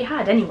I already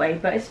had anyway,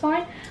 but it's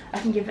fine. I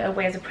can give it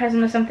away as a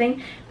present or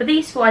something. But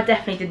these 4 I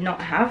definitely did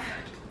not have,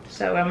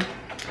 so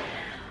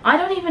I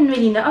don't even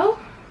really know.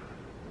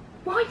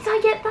 Why did I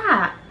get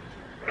that?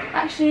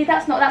 Actually,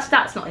 that's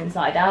not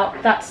Inside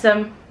Out. That's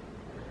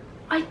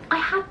I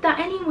had that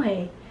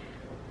anyway.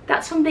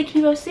 That's from Big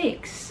Hero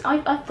 6.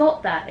 I've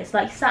got that. It's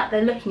like sat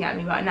there looking at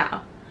me right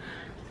now.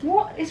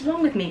 What is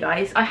wrong with me,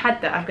 guys? I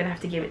had that. I'm gonna have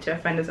to give it to a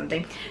friend or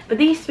something. But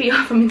these 3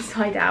 are from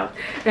Inside Out.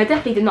 And I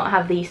definitely did not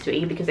have these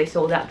 3 because they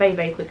sold out very,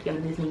 very quickly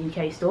on the Disney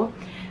UK store.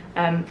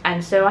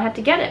 And so I had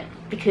to get it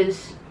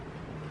because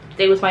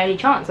it was my only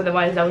chance.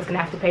 Otherwise I was going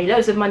to have to pay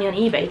loads of money on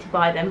eBay to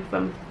buy them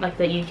from like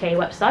the UK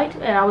website,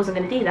 and I wasn't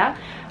going to do that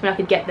when I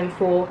could get them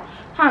for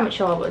how much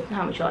are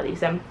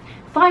these?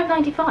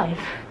 $5.95,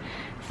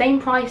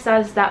 same price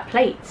as that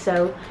plate.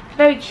 So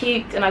very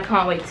cute, and I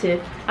can't wait to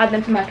add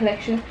them to my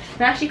collection.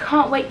 And I actually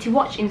can't wait to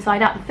watch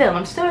Inside Out the film.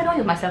 I'm so annoyed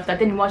with myself that I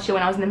didn't watch it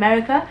when I was in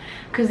America,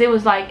 because it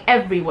was like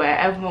everywhere.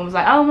 Everyone was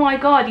like, oh my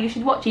god, you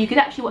should watch it. You could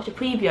actually watch a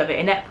preview of it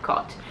in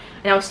Epcot,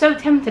 and I was so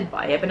tempted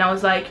by it, but I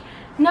was like,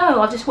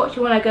 no, I'll just watch it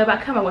when I go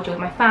back home. I watch it with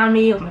my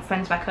family or my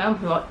friends back home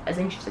who are as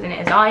interested in it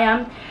as I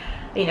am.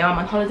 You know, I'm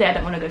on holiday, I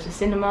don't want to go to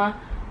cinema.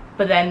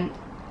 But then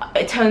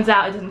it turns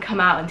out it doesn't come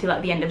out until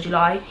like the end of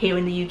July here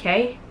in the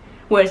UK,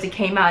 whereas it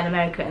came out in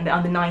America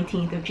on the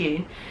 19th of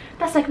June.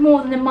 That's like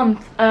more than a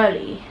month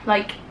early.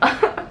 Like,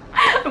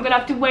 I'm gonna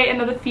have to wait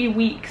another few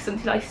weeks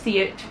until I see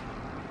it.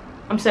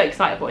 I'm so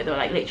excited for it though,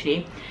 like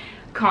literally.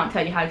 Can't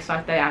tell you how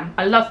excited I am.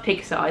 I love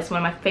Pixar, it's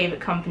one of my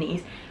favourite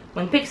companies.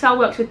 When Pixar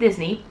works with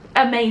Disney,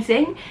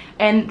 amazing.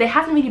 And there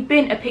hasn't really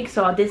been a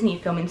Pixar Disney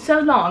film in so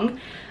long.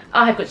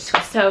 I've got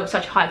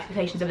such high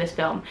expectations of this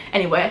film.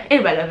 Anyway,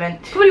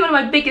 irrelevant. Probably one of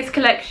my biggest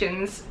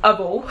collections of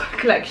all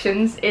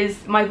collections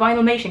is my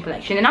Vinylmation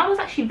collection, and I was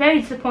actually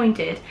very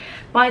disappointed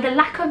by the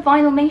lack of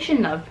Vinylmation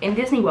love in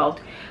Disney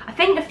World. I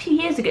think a few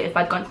years ago, if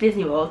I'd gone to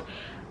Disney World,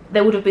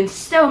 there would have been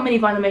so many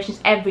Vinylmations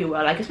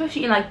everywhere, like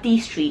especially in like D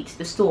Street,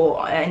 the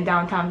store in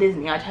downtown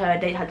Disney. I'd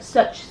heard they had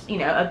such, you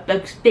know,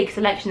 a big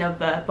selection of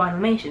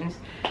Vinylmations.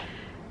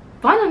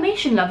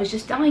 Vinylmation love is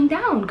just dying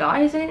down,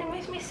 guys, and it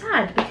makes me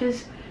sad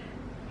because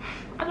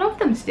I love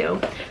them still.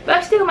 But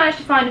I still managed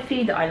to find a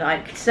few that I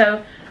liked.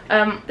 So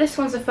this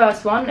one's the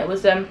first one. It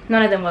was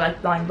none of them were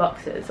like blind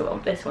boxes. Well,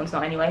 this one's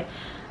not anyway.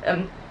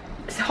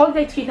 It's a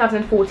Holiday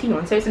 2014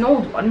 one, so it's an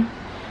old one.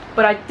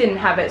 But I didn't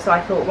have it, so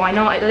I thought, why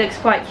not? It looks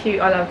quite cute.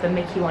 I love the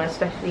Mickey one,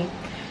 especially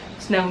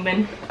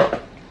Snowman.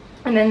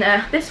 And then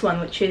this one,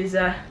 which is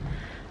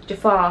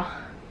Jafar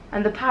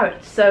and the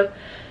parrots. So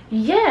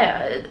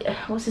yeah,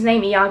 what's his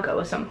name? Iago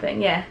or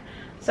something. Yeah.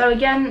 So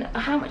again,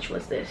 how much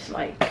was this?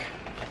 Like,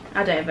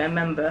 I don't even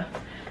remember.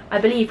 I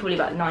believe probably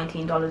about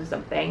 $19 or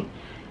something.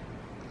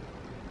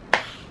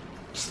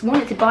 Just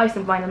wanted to buy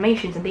some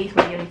Vinylmations, and these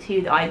were the only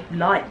two that I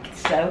liked.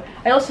 So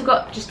I also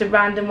got just a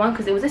random one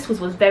because this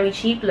was very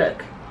cheap.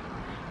 Look,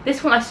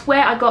 this one, I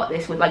swear I got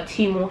this with like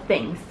 2 more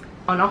things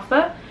on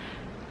offer.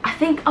 I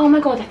think, oh my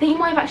god, I think it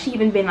might have actually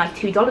even been like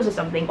 $2 or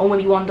something, or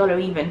maybe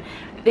 $1 even.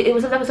 There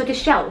was like a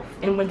shelf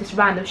in this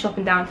random shop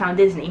in downtown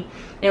Disney,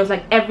 and it was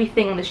like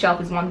everything on the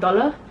shelf is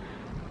 $1.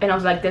 And I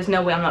was like, there's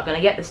no way I'm not going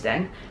to get this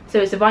then. So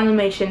it's a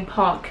Vinylmation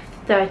Park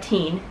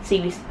 13,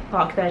 series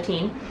Park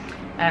 13.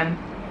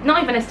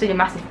 Not even necessarily a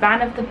massive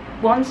fan of the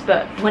ones,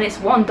 but when it's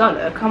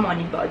 $1, come on,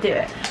 you've got to do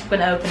it. I'm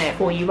going to open it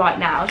for you right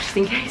now, just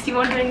in case you're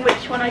wondering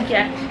which one I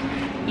get.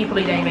 You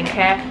probably don't even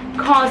care.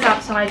 Cars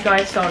outside,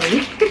 guys,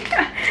 sorry.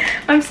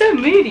 I'm so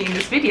moody in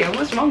this video.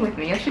 What's wrong with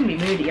me? I shouldn't be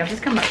moody. I've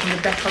just come back from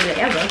the best holiday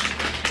ever.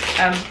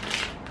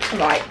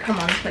 Right, come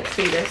on, let's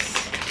do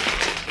this.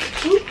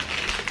 Ooh.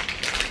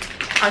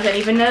 I don't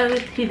even know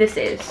who this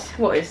is.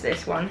 What is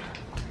this one?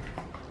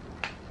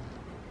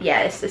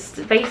 Yeah, it's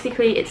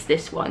basically it's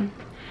this one.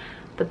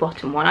 The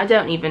bottom one. I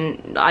don't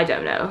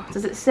know.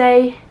 Does it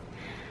say?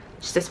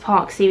 Just this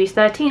Park Series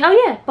 13. Oh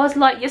yeah, Buzz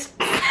Lightyear's.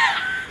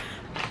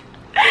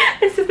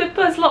 This is the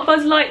Buzz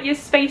Lightyear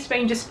Space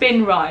Ranger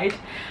spin ride,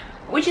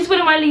 which is one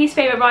of my least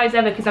favourite rides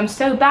ever because I'm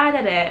so bad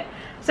at it.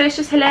 So it's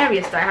just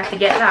hilarious that I had to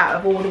get that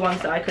of all the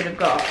ones that I could have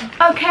got.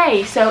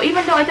 Okay, so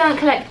even though I don't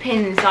collect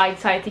pins, I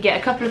decided to get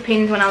a couple of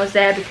pins when I was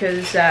there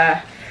because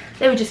they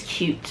were just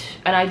cute.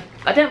 And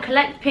I don't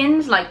collect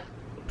pins like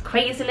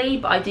crazily,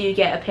 but I do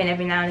get a pin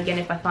every now and again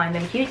if I find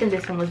them cute, and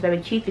this one was very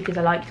cute because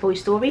I like Toy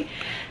Story,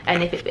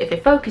 and if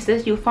it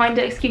focuses you'll find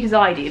it as cute as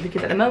I do,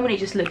 because at the moment it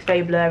just looks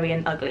very blurry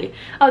and ugly.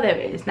 Oh, there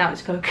it is, now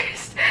it's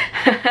focused.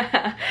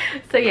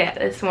 So yeah,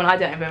 this one, I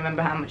don't even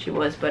remember how much it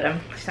was, but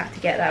just had to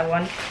get that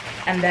one.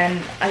 And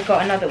then I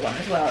got another one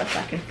as well, if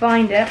I can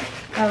find it.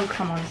 Oh,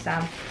 come on,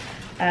 Sam.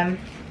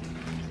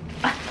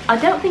 I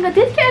don't think I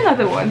did get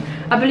another one.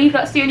 I believe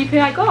that's the only pin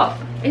I got.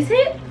 Is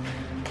it?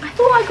 I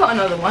thought I got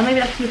another one, maybe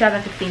that's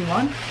 2015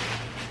 one.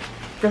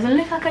 Doesn't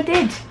look like I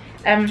did.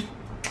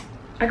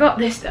 I got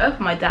this though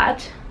for my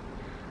dad.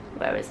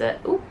 Where is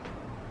it? Ooh,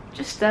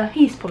 just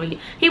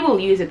he will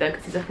use it though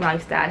because he's a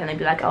nice dad, and he'll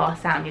be like, oh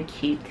Sam, you're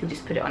cute. He'll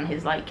just put it on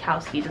his like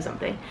house keys or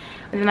something.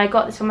 And then I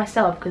got this for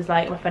myself because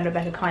like my friend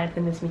Rebecca kind of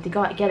convinced me to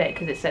get it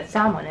because it said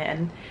Sam on it,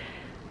 and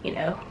you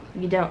know,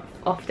 you don't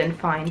often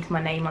find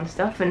my name on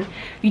stuff, and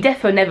you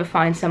definitely never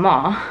find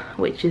Samar,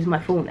 which is my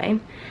full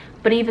name.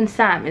 But even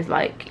Sam is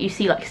like, you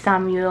see like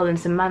Samuel and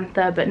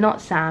Samantha, but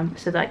not Sam.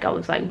 So like I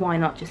was like, why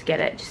not just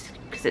get it, just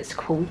because it's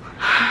cool.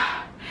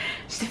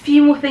 Just a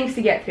few more things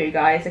to get through,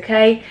 guys,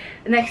 okay?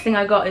 The next thing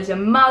I got is a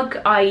mug.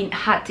 I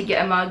had to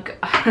get a mug.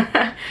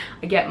 I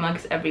get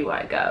mugs everywhere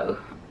I go.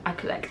 I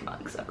collect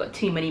mugs. I've got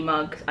too many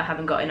mugs. I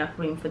haven't got enough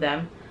room for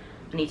them.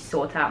 I need to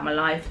sort out my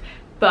life.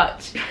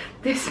 But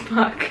this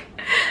mug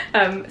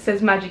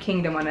says Magic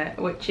Kingdom on it,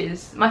 which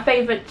is my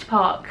favourite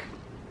park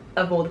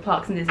of all the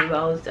parks in Disney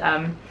World.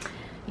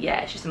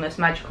 Yeah, it's just the most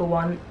magical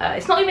one.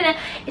 It's not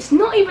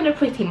even a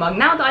pretty mug.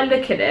 Now that I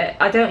look at it,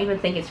 I don't even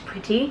think it's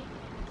pretty.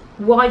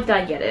 Why did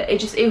I get it? I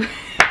just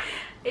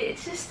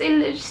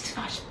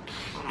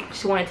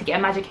wanted to get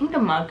a Magic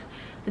Kingdom mug.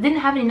 They didn't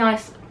have any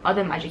nice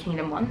other Magic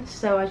Kingdom ones,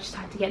 so I just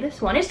had to get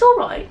this one. It's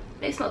alright.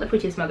 It's not the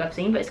prettiest mug I've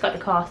seen, but it's got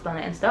the cast on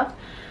it and stuff.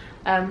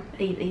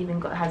 It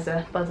even has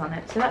a buzz on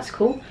it, so that's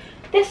cool.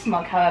 This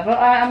mug, however,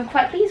 I'm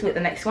quite pleased with the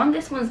next one.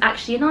 This one's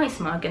actually a nice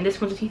mug, and this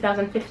one's a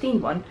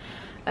 2015 one.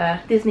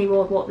 Disney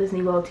World, Walt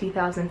Disney World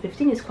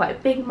 2015 is quite a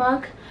big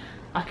mug.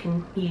 I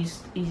can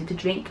use it to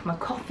drink my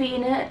coffee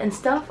in it and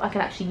stuff. I can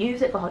actually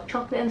use it for hot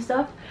chocolate and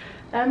stuff.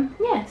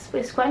 Yeah,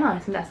 it's quite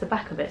nice, and that's the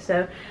back of it.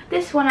 So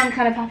this one I'm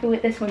kind of happy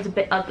with. This one's a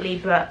bit ugly,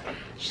 but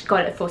just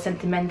got it for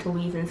sentimental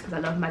reasons because I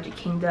love Magic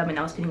Kingdom and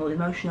I was feeling all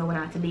emotional when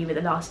I had to leave it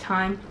the last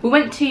time. We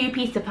went to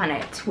Pizza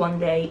Planet one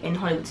day in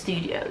Hollywood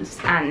Studios,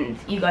 and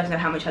you guys know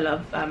how much I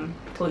love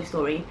Toy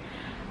Story.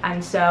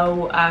 And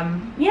so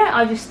yeah,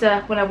 I just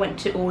when I went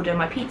to order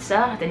my pizza,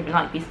 I didn't even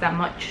like pizza that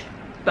much,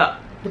 but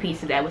the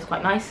pizza there was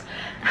quite nice.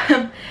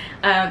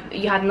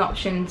 You had an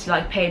option to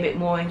like pay a bit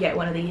more and get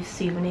one of these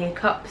souvenir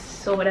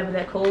cups or whatever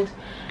they're called,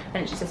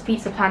 and it just says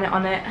Pizza Planet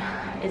on it.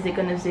 Is it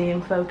gonna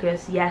zoom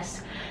focus?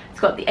 Yes. It's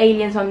got the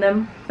aliens on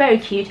them, very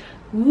cute.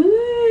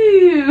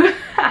 Woo!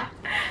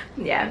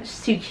 Yeah,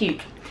 it's too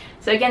cute.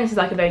 So again, this is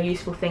like a very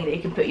useful thing that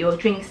you can put your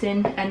drinks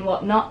in and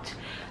whatnot.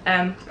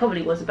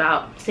 Probably was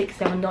about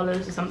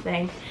 $6-7 or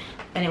something,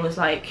 and it was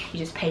like you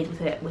just paid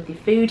with it with your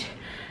food.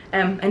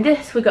 And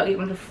this we got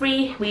given for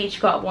free. We each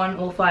got one,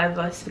 all 5 of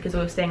us, because we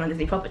were staying on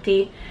Disney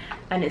property.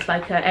 And it's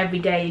like every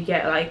day you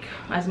get like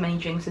as many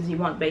drinks as you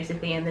want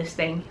basically in this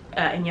thing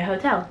in your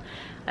hotel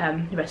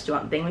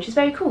restaurant thing, which is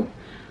very cool.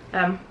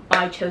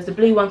 I chose the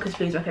blue one because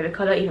blue is my favourite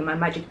colour. Even my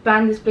magic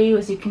band is blue,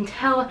 as you can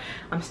tell.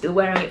 I'm still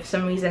wearing it for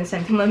some reason,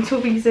 sentimental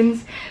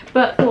reasons,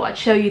 but thought I'd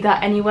show you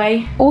that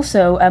anyway.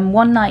 Also,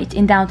 one night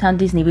in downtown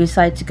Disney we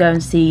decided to go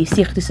and see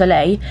Cirque du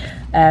Soleil,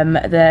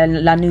 the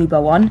La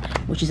Nuba one,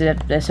 which is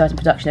a certain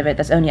production of it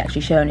that's only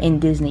actually shown in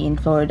Disney in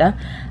Florida.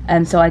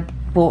 And so I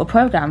bought a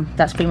program.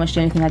 That's pretty much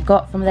the only thing I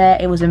got from there.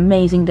 It was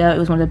amazing though. It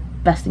was one of the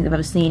best things I've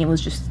ever seen. It was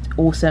just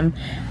awesome.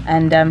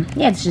 And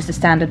yeah, it's just a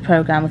standard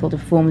program with all the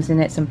performers in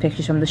it, some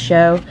pictures from the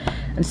show,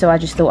 and so I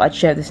just thought I'd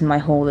show this in my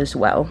haul as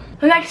well.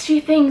 The next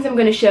few things I'm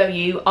going to show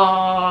you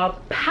are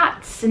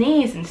hats and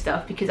ears and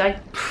stuff, because I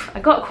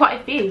got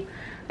quite a few.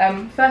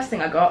 First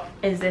thing I got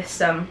is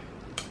this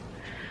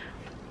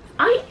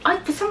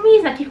for some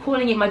reason I keep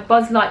calling it my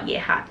Buzz Lightyear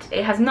hat.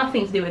 It has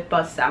nothing to do with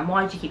Buzz, Sam.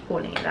 Why do you keep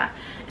calling it that?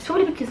 It's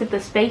probably because of the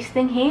space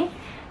thing here.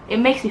 It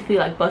makes me feel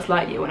like Buzz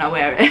Lightyear when I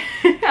wear it.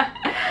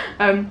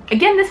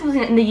 Again, this was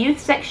in the youth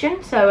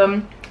section,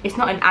 so it's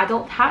not an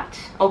adult hat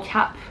or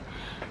cap,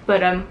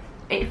 but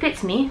it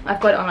fits me. I've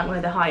got it on like one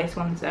of the highest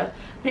ones though,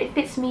 but it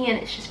fits me and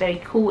it's just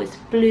very cool. It's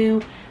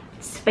blue,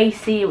 it's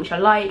spacey, which I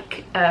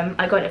like.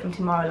 I got it from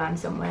Tomorrowland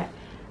somewhere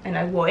and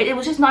I wore it. It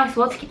was just nice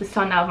to keep the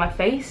sun out of my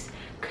face,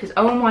 because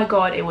oh my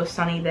god, it was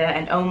sunny there,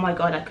 and oh my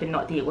god, I could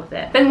not deal with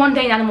it. Then one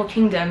day in Animal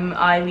Kingdom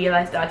I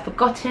realised that I'd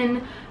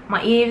forgotten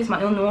my ears,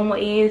 my own normal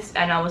ears,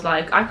 and I was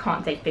like, I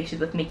can't take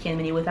pictures with Mickey and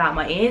Minnie without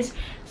my ears,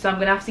 so I'm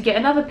gonna have to get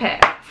another pair.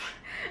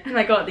 And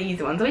I got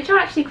these ones, which are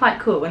actually quite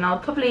cool, and I'll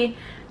probably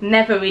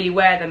never really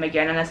wear them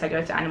again unless I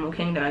go to Animal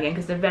Kingdom again,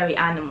 because they're very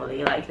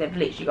animal-y. Like, they've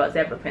literally got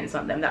zebra prints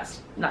on them. That's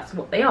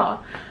what they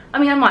are. I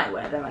mean, I might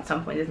wear them at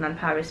some point in Disneyland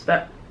Paris,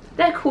 but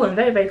they're cool and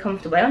very, very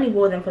comfortable. I only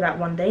wore them for that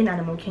one day in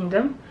Animal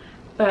Kingdom,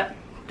 but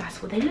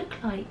that's what they look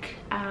like.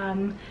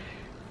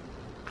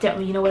 Don't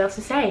really know what else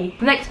to say.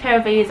 The next pair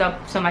of ears are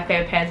some of my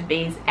favourite pairs of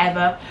ears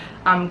ever.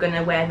 I'm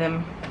gonna wear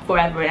them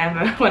forever and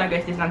ever when I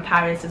go to Disneyland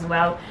Paris as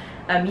well.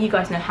 You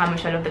guys know how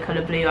much I love the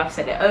colour blue. I've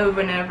said it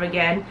over and over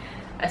again,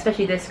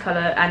 especially this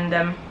colour. And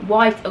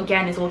white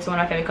again is also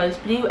one of my favourite colours.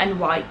 Blue and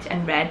white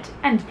and red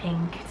and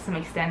pink to some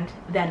extent,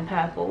 then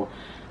purple.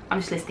 I'm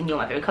just listing all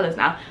my favourite colours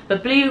now,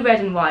 but blue, red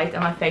and white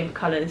are my favourite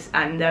colours,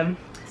 and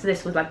so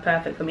this was like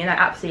perfect for me. And I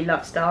absolutely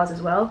love stars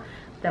as well.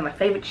 They're my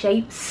favourite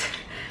shapes.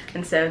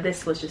 And so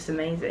this was just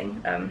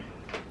amazing.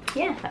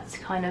 Yeah, that's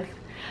kind of...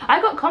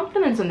 I got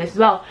compliments on this as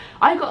well.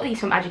 I got these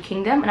from Magic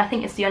Kingdom, and I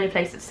think it's the only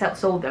place that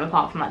sold them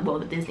apart from like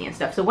World of Disney and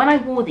stuff. So when I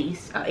wore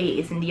these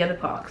ears in the other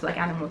parks, like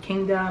Animal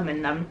Kingdom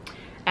and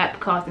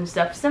Epcot and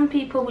stuff, some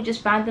people would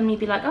just randomly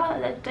be like,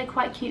 oh, they're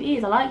quite cute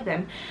ears, I like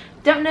them.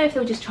 Don't know if they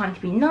were just trying to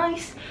be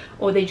nice,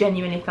 or they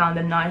genuinely found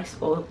them nice,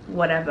 or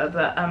whatever,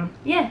 but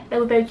yeah, they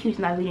were very cute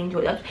and I really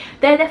enjoyed them.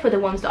 They're definitely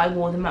the ones that I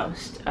wore the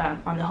most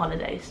on the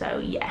holiday, so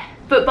yeah.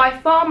 But by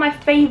far my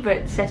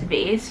favourite set of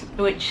ears,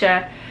 which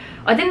I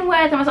didn't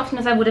wear them as often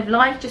as I would have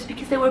liked, just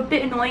because they were a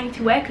bit annoying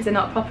to wear because they're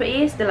not proper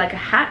ears, they're like a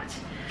hat,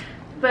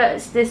 but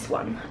it's this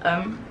one.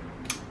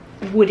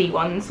 Woody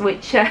ones,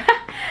 which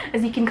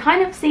as you can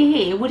kind of see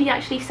here, Woody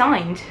actually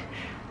signed.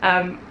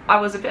 I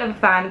was a bit of a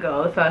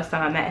fangirl the first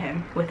time I met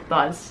him with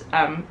Buzz,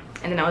 and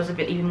then I was a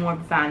bit even more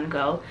of a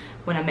fangirl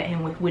when I met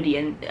him with Woody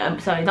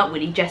and sorry, not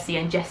Woody, Jessie,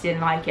 and Jessie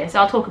didn't like it, so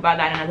I'll talk about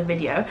that in another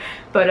video.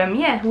 But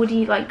yeah,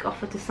 Woody like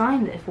offered to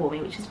sign it for me,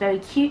 which is very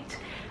cute.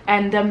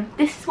 And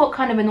this is what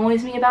kind of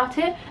annoys me about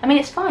it. I mean,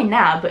 it's fine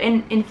now, but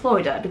in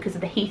Florida, because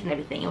of the heat and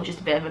everything, it was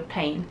just a bit of a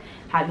pain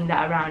having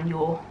that around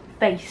your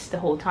face the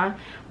whole time.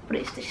 But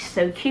it's just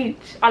so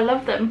cute. I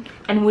love them,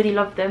 and Woody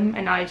loved them,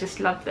 and I just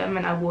love them,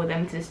 and I wore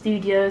them to the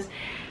studios.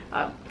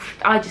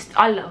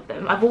 I love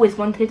them. I've always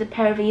wanted a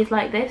pair of ears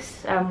like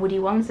this, Woody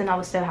ones, and I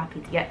was so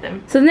happy to get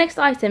them. So the next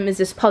item is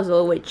this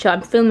puzzle, which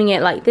I'm filming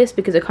it like this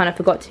because I kind of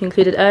forgot to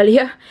include it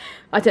earlier.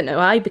 I don't know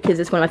why, because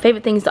it's one of my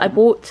favourite things that I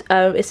bought.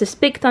 It's this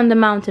Big Thunder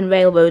Mountain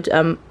Railroad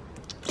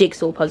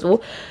jigsaw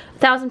puzzle.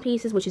 1,000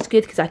 pieces, which is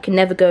good because I can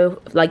never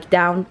go like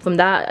down from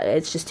that.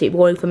 It's just too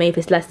boring for me if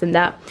it's less than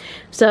that.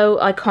 So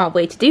I can't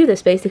wait to do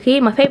this. Basically,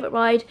 my favorite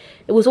ride.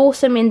 It was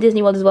awesome in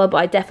Disney World as well, but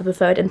I definitely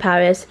preferred it in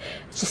Paris.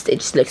 It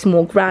just looks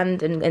more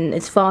grand and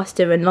it's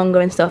faster and longer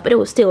and stuff, but it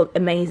was still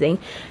amazing.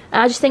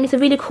 I just think it's a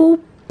really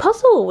cool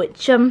puzzle,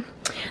 which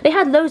they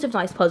had loads of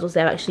nice puzzles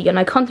there actually, and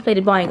I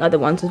contemplated buying other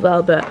ones as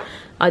well, but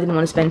I didn't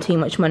want to spend too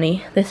much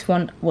money. This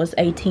one was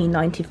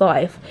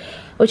 $18.95,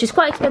 which is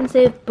quite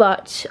expensive,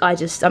 but I'm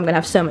gonna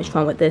have so much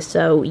fun with this,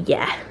 so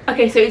yeah.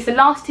 Okay, so it's the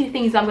last two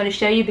things I'm gonna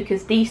show you,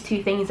 because these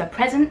two things are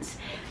presents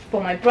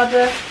for my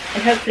brother,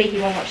 and hopefully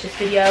he won't watch this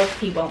video.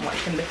 He won't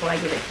watch them before I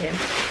give it to him.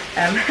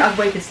 I've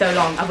waited so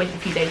long, I've waited a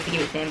few days to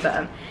give it to him,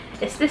 but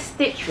it's this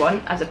Stitch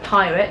one as a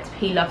pirate.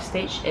 He loves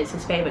Stitch, it's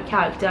his favourite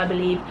character, I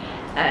believe.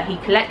 He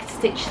collects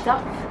Stitch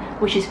stuff,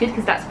 which is good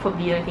because that's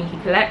probably the only thing he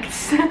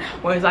collects,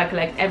 whereas I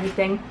collect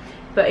everything.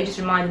 But it just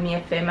reminded me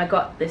of him. I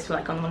got this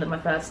like on one of my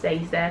first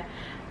days there.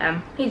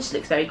 He just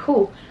looks very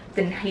cool.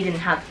 He didn't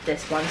have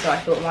this one, so I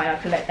thought why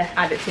I'd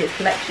add it to his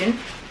collection.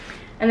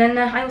 And then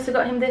I also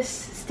got him this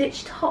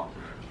Stitch top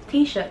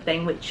t-shirt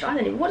thing, which I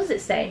don't know, what does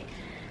it say?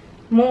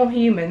 More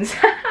humans.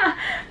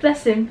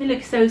 Bless him, he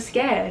looks so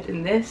scared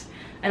in this.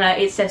 And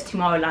it says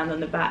Tomorrowland on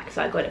the back,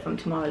 so I got it from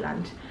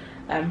Tomorrowland.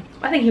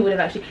 I think he would have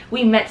actually,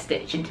 we met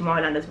Stitch in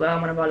Tomorrowland as well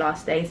on one of our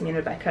last days, me and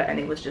Rebecca, and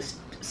it was just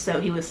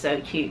so, he was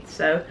so cute,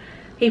 so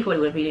he probably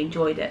would have really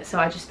enjoyed it. So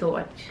I just thought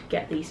I'd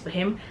get these for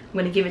him. I'm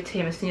going to give it to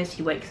him as soon as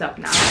he wakes up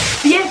now.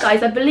 So yeah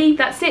guys, I believe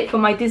that's it for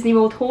my Disney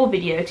World haul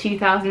video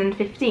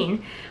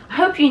 2015. I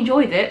hope you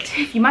enjoyed it.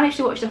 If you managed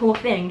to watch the whole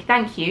thing,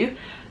 thank you.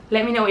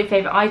 Let me know what your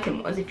favourite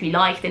item was, if you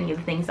liked any of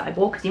the things that I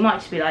bought, because you might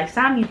just be like,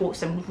 Sam, you bought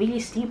some really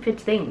stupid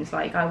things,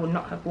 like I would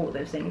not have bought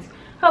those things.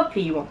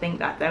 Hopefully you won't think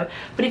that though.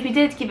 But if you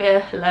did, give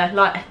it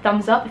a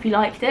thumbs up if you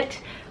liked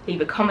it, leave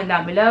a comment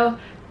down below,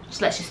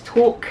 let's just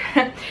talk.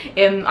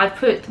 I've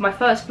put my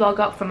first vlog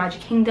up from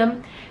Magic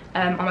Kingdom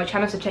on my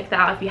channel, so check that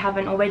out if you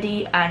haven't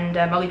already, and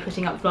I'll be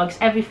putting up vlogs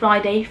every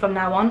Friday from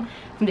now on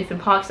from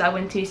different parks that I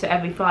went to. So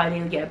every Friday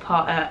you'll get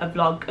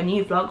a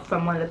new vlog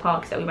from one of the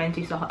parks that we went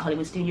to, so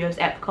Hollywood Studios,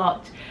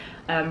 Epcot,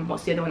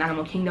 what's the other one,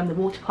 Animal Kingdom, the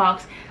water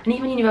parks, and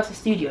even Universal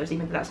Studios,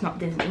 even though that's not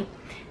Disney.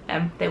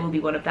 There will be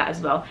one of that as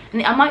well,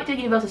 and I might do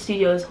Universal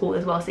Studios haul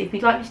as well, so if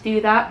you'd like me to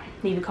do that,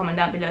 leave a comment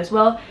down below as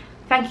well.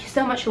 Thank you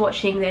so much for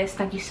watching this.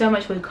 Thank you so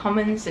much for the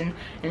comments and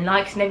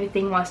likes and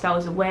everything whilst I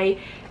was away.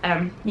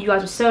 You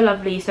guys were so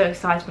lovely, so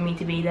excited for me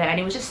to be there, and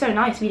it was just so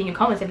nice reading your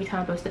comments every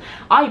time I posted.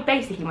 I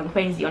basically went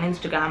crazy on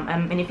Instagram,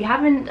 and if you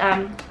haven't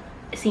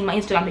seen my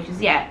Instagram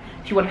pictures yet,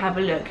 if you want to have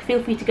a look,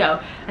 feel free to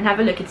go and have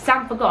a look. It's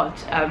Sam for God.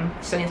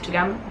 It's on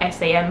Instagram,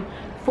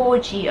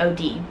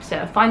 SAM4GOD.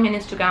 So find me on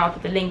Instagram, I'll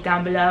put the link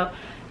down below,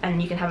 and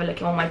you can have a look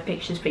at all my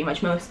pictures, pretty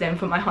much most of them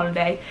from my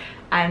holiday.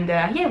 And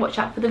yeah, watch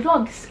out for the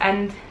vlogs,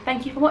 and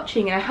thank you for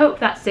watching, and I hope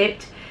that's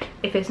it.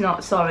 If it's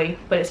not, sorry,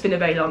 but it's been a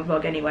very long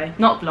vlog anyway.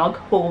 Not vlog,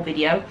 haul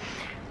video.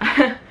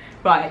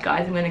 Right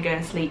guys, I'm gonna go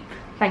and sleep.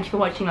 Thank you for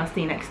watching, I'll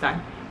see you next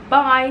time.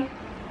 Bye!